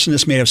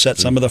 arsonists may have set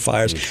some of the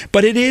fires,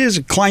 but it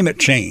is climate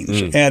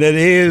change and it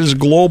is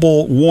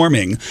global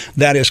warming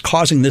that is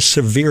causing this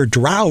severe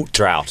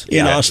drought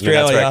in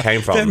Australia. That's where it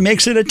came from. That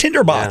makes it a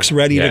tinderbox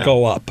ready to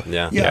go up.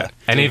 Yeah.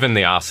 And even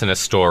the arsonist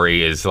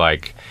story is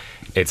like,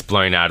 it's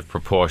blown out of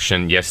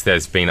proportion. Yes,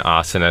 there's been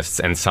arsonists,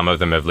 and some of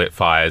them have lit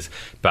fires,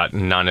 but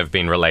none have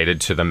been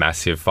related to the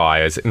massive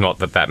fires. Not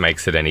that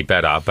makes it any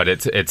better, but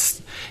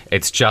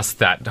it's just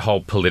that whole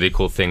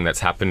political thing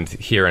that's happened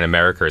here in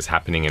America is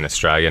happening in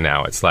Australia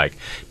now. It's like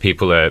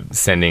people are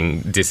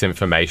sending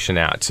disinformation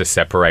out to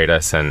separate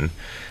us, and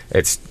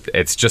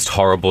it's just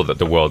horrible that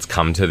the world's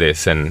come to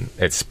this, and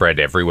it's spread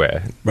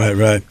everywhere.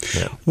 Right.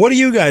 Yeah. What are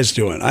you guys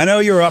doing? I know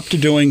you're up to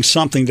doing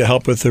something to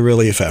help with the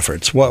relief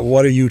efforts.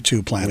 What are you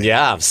two planning?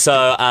 Yeah,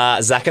 so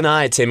Zach and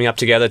I are teaming up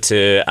together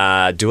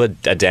to do a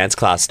dance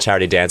class,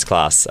 charity dance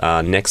class,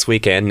 next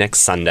weekend, next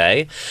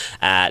Sunday,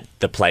 at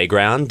the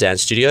Playground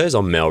Dance Studios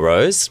on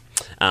Melrose.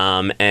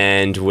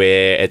 And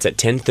it's at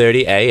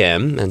 10:30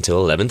 a.m.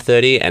 until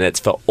 11:30, and it's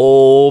for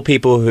all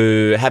people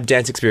who have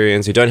dance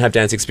experience, who don't have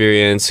dance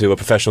experience, who are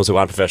professionals, who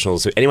aren't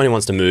professionals, anyone who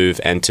wants to move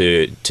and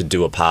to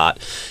do a part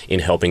in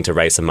helping to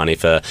raise some money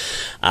for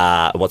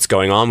what's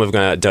going on. We're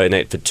going to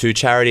donate for 2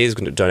 charities.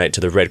 We're going to donate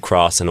to the Red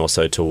Cross and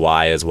also to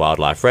Wyers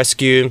Wildlife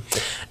Rescue.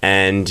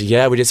 And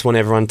yeah, we just want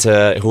everyone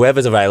to,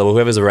 whoever's available,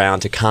 whoever's around,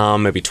 to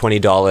come. Maybe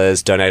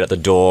 $20, donate at the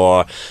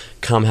door.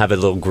 Come have a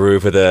little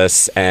groove with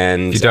us,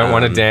 and if you don't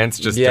want to dance,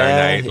 just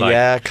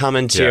donate. Come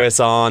and cheer us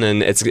on,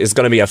 and it's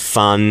going to be a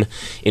fun,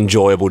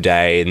 enjoyable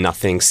day.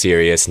 Nothing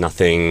serious,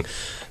 nothing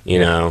You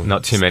know,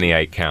 not too many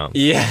 8 counts.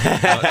 Yeah,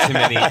 not too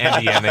many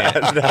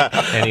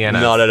NDNS.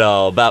 Not at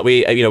all. But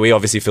we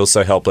obviously feel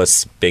so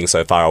helpless being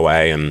so far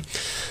away, and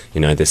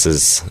this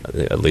is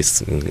at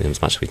least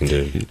as much as we can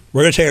do.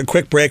 We're going to take a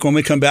quick break. When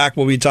we come back,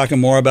 we'll be talking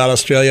more about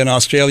Australia and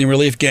Australian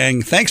Relief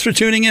Gang. Thanks for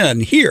tuning in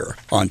here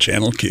on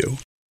Channel Q.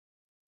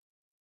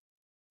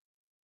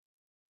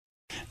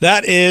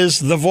 That is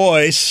The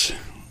Voice,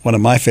 one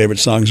of my favorite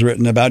songs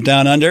written about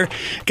Down Under.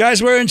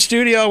 Guys, we're in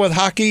studio with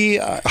Lockie.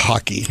 Sorry,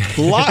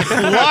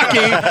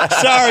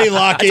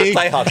 Lockie.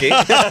 Play hockey.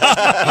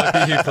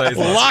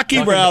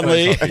 Lockie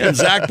Brownlee and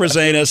Zach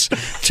Brazanis,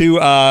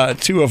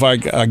 two of our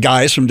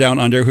guys from Down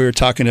Under who are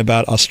talking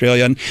about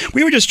Australia. And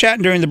we were just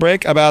chatting during the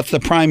break about the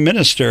Prime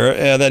Minister,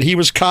 that he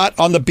was caught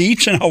on the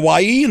beach in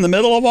Hawaii in the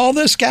middle of all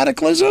this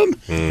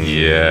cataclysm.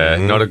 Yeah,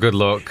 not a good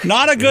look.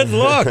 Not a good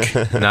look.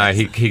 No,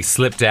 he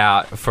slipped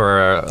out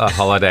for a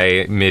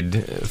holiday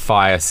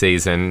mid-fire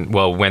season.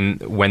 Well,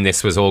 when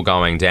this was all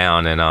going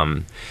down,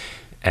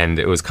 and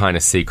it was kind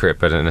of secret,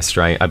 but I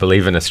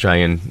believe an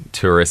Australian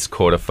tourist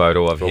caught a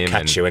photo of him. We'll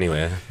catch you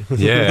anywhere.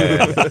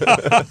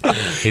 Yeah,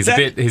 he's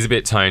a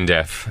bit tone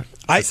deaf.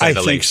 I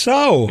think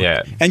so.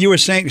 Yeah. And you were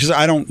saying, because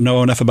I don't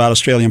know enough about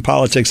Australian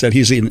politics, that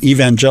he's an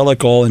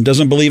evangelical and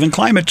doesn't believe in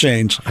climate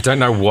change. I don't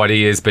know what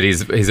he is, but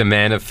he's a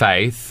man of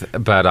faith.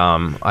 But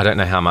I don't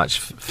know how much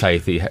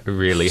faith he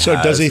really has.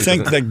 So does he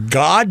think that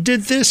God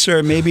did this,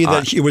 or maybe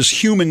that it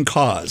was human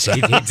cause? He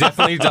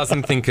definitely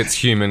doesn't think it's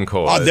human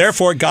cause.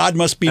 Therefore, God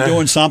must be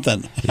doing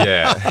something.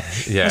 Yeah.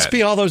 Must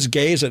be all those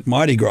gays at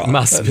Mardi Gras.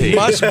 Must be.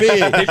 People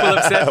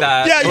have said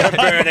that. Yeah. We're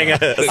burning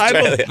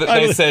Australia.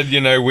 They said,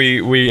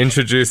 we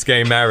introduced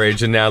gay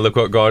marriage, and now look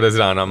what God has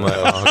done. I'm like,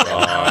 oh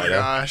God.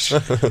 Gosh.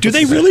 Do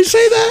they really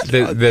say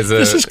that?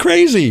 This is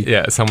crazy.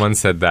 Yeah, someone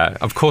said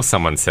that. Of course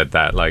someone said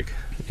that, like,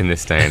 in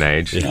this day and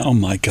age. Oh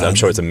my God. I'm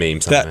sure it's a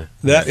meme somewhere.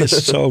 That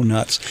is so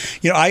nuts.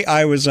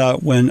 I was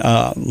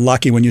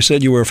Lockie, when you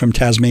said you were from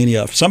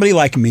Tasmania, somebody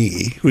like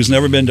me who's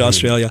never been to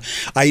Australia,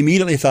 I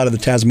immediately thought of the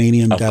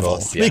Tasmanian devil.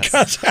 Course, yes.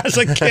 Because as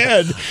a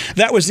kid,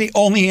 that was the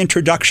only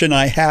introduction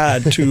I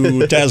had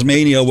to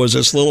Tasmania, was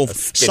this little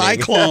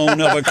cyclone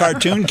of a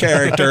cartoon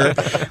character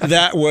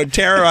that would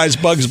terrorize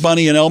Bugs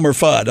Bunny and Elmer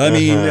Fudd. I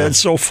mean, it's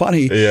so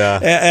funny. Yeah.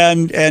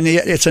 And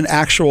it's an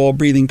actual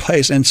breathing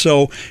place. And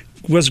so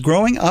was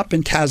growing up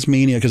in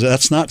Tasmania, because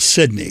that's not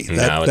Sydney.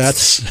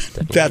 That's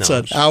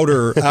an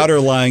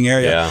outer lying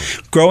area. Yeah.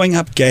 Growing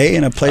up gay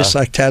in a place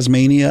like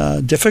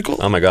Tasmania,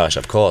 difficult? Oh my gosh,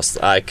 of course.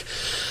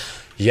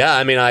 Yeah,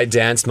 I mean, I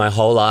danced my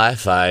whole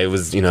life. I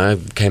was,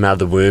 came out of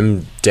the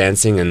womb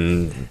dancing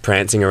and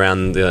prancing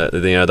around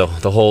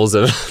the halls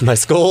of my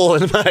school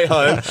and my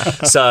home.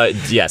 So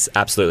yes,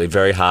 absolutely,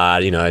 very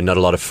hard. Not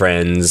a lot of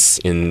friends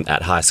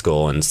at high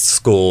school and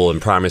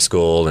primary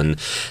school, and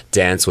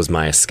dance was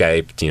my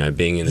escape.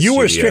 Being in the studio. You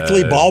were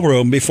Strictly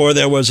Ballroom before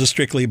there was a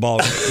Strictly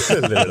Ballroom.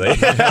 Literally.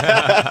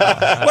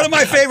 One of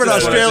my favorite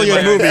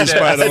Australian movies,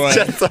 by the way.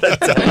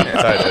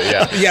 Totally,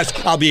 yeah. Yes,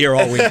 I'll be here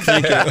all week.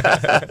 Thank you.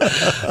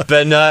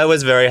 But no, it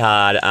was very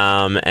hard.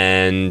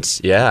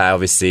 And yeah,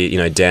 obviously,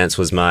 dance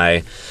was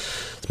my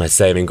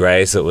saving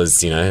grace. It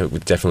was,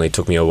 it definitely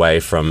took me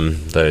away from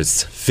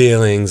those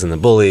feelings and the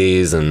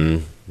bullies,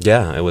 and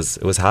yeah, it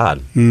was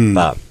hard.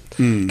 But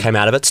came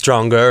out of it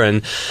stronger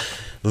and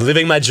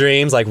living my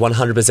dreams, like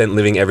 100%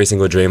 living every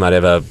single dream I'd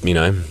ever,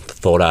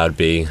 thought I would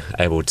be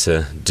able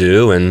to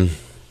do. And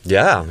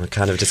yeah, it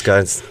kind of just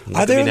goes,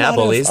 Are there now,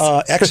 bullies. a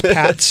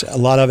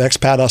lot of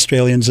expat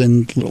Australians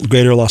in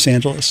greater Los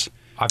Angeles?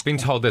 I've been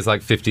told there's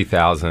like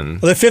 50,000. Well,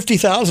 there are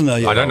 50,000 of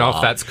you. I don't know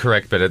if that's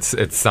correct, but it's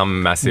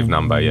some massive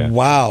number. Yeah.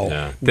 Wow.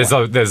 Yeah.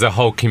 There's a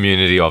whole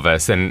community of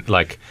us, and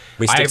like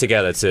we stick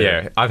together too.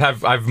 Yeah.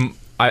 I've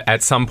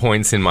at some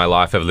points in my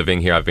life of living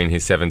here, I've been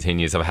here 17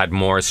 years. I've had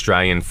more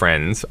Australian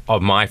friends,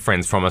 of my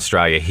friends from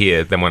Australia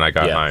here, than when I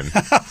go home.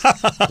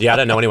 Yeah, I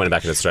don't know anyone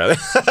back in Australia.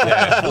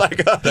 Yeah.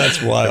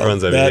 That's wild.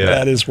 Everyone's over here.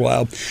 That is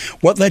wild.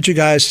 What led you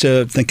guys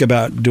to think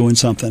about doing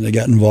something to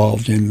get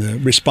involved in the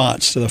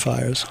response to the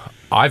fires?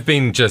 I've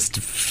been just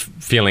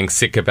feeling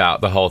sick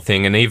about the whole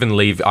thing, and even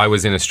I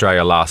was in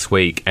Australia last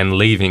week, and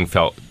leaving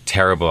felt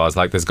terrible. I was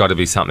like, there's got to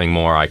be something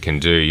more I can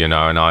do, and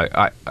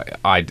I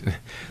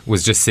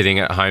was just sitting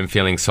at home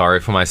feeling sorry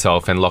for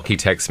myself, and Lockie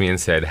texted me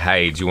and said,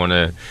 hey, do you want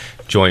to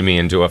join me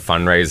and do a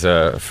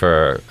fundraiser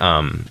for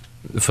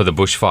the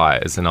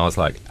bushfires? And I was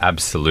like,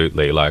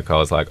 absolutely.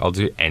 I'll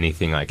do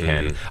anything I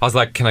can. I was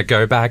like, can I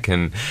go back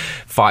and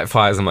fight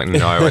fires? I'm like,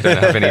 no, I don't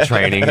have any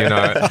training,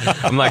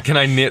 I'm like, can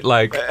I knit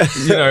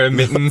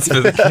mittens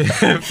for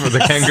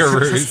the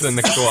kangaroos and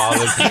the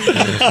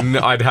koalas? No,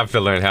 I'd have to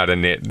learn how to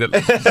knit. So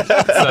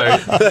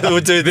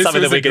we'll do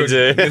something that we can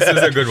do. This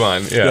is a good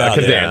one. Yeah, I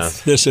can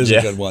dance. This is a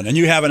good one. And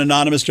you have an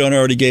anonymous donor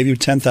already gave you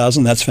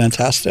 $10,000. That's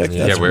fantastic.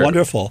 That's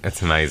wonderful.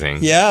 It's amazing.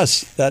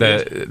 Yes.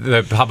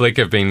 The public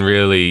have been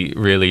really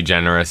really, really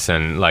generous.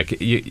 And like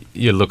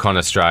you look on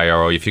Australia,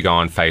 or if you go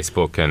on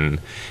Facebook, and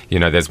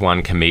there's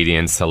one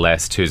comedian,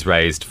 Celeste, who's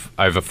raised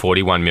over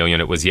 41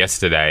 million. It was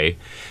yesterday.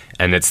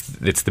 And it's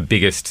the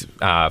biggest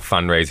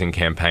fundraising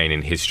campaign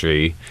in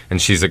history.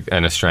 And she's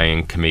an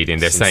Australian comedian.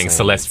 They're saying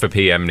Celeste for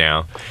PM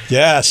now.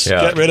 Yes,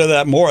 get rid of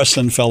that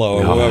Morrison fellow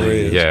or whoever he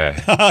is. Yeah,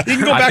 he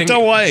can go back to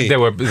Hawaii.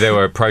 There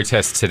were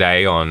protests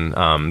today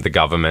on the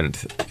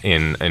government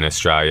in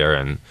Australia,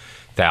 and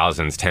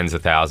tens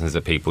of thousands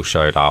of people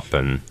showed up.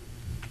 And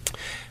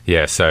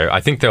so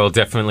I think there will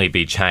definitely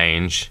be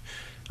change.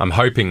 I'm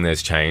hoping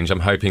there's change. I'm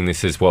hoping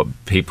this is what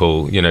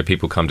people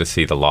come to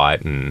see the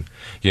light. And,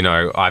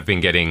 I've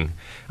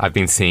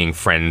been seeing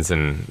friends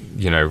and,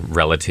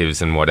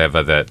 relatives and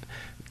whatever that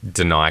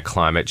deny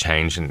climate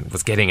change and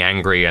was getting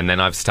angry. And then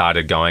I've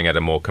started going at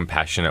a more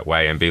compassionate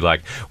way and be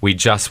like, we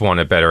just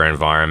want a better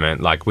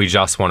environment. Like, we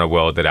just want a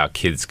world that our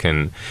kids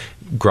can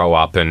grow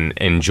up and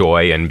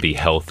enjoy and be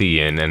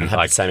healthy in. And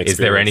like, is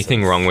there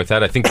anything wrong with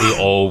that? I think we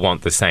all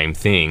want the same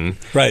thing.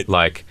 Right.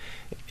 Like,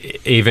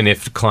 even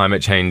if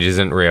climate change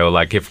isn't real,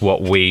 like if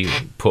what we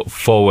put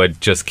forward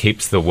just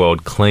keeps the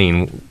world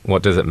clean,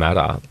 what does it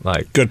matter?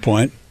 Like, good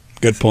point.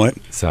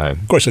 So,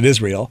 of course, it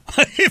is real.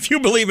 If you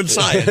believe in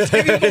science.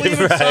 If you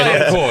believe in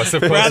science. Of course.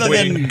 Rather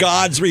than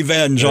God's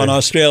revenge on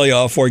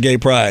Australia for gay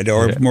pride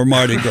or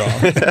Mardi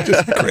Gras.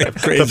 Just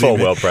crazy. The full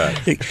world pride.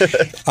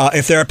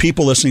 If there are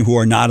people listening who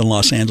are not in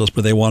Los Angeles,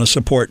 but they want to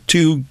support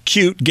two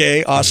cute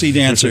gay Aussie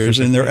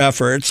dancers in their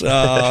efforts,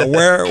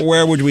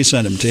 where would we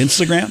send them? To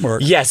Instagram? Or?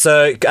 Yeah,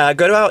 so go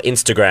to our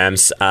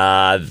Instagrams,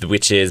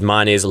 which is,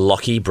 mine is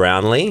Lockie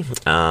Brownlee,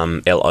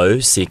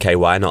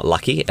 L-O-C-K-Y, not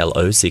Lucky,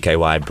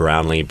 L-O-C-K-Y,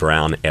 Brownlee, Brown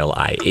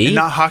L-I-E. And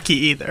not hockey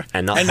either.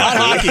 And not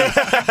hockey.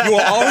 You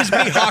will always be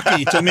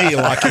hockey to me,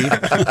 Lucky.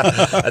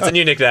 That's a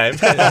new nickname.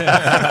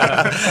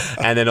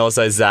 And then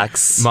also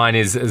Zach's. Mine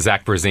is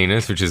Zach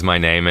Brazenas, which is my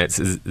name. It's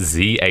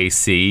Z-A-C-B-R-A-Z-E-N-A-S.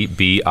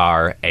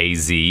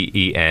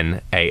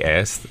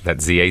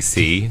 That's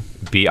Z-A-C-B-R-A-Z,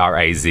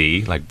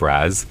 like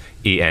Braz.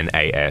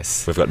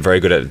 E-N-A-S. We've got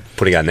very good at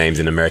putting our names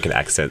in American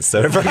accents,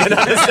 so everyone can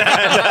understand.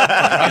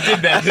 I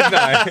did that, didn't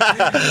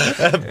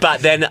I?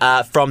 But then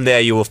from there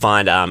you will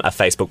find a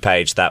Facebook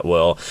page that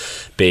will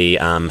be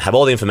have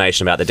all the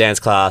information about the dance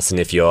class, and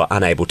if you're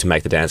unable to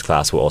make the dance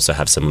class, we'll also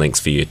have some links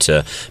for you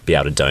to be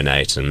able to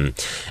donate and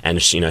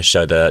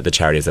show the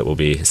charities that we'll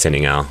be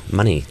sending our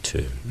money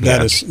to.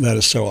 That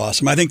is so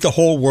awesome. I think the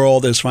whole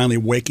world is finally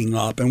waking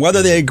up, and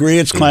whether they agree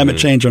it's climate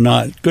change or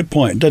not, good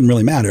point. It doesn't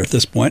really matter at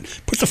this point.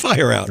 Put the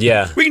fire out. Yeah.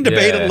 We can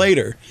debate it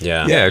later.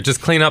 Yeah,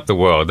 just clean up the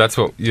world. That's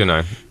what,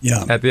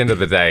 Yeah. At the end of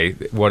the day,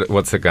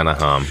 what's it going to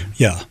harm?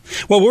 Yeah.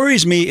 What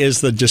worries me is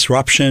the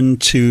disruption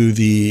to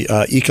the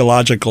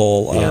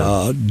ecological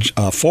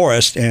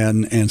forest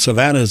and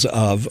savannas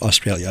of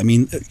Australia. I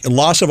mean,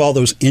 loss of all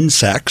those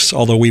insects,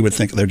 although we would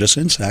think they're just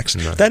insects,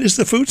 that is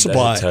the food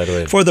supply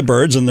for the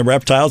birds and the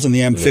reptiles and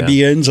the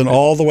amphibians and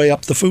all the way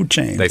up the food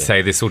chain. They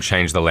say this will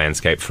change the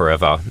landscape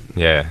forever.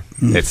 Yeah.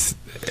 It's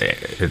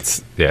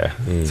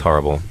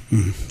horrible.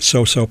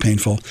 So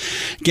painful.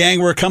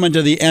 Gang, we're coming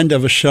to the end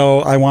of a show.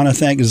 I want to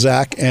thank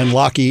Zach and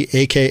Lockie,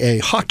 a.k.a.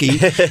 Hockey,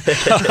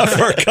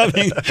 for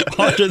coming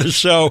onto the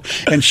show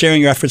and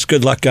sharing your efforts.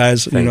 Good luck,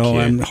 guys. Thank you.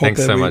 And hope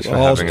Thanks that so we much for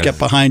all having get us.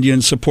 behind you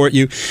and support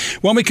you.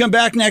 When we come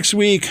back next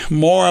week,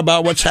 more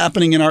about what's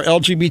happening in our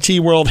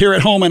LGBT world here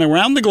at home and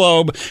around the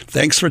globe.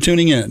 Thanks for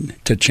tuning in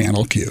to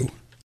Channel Q.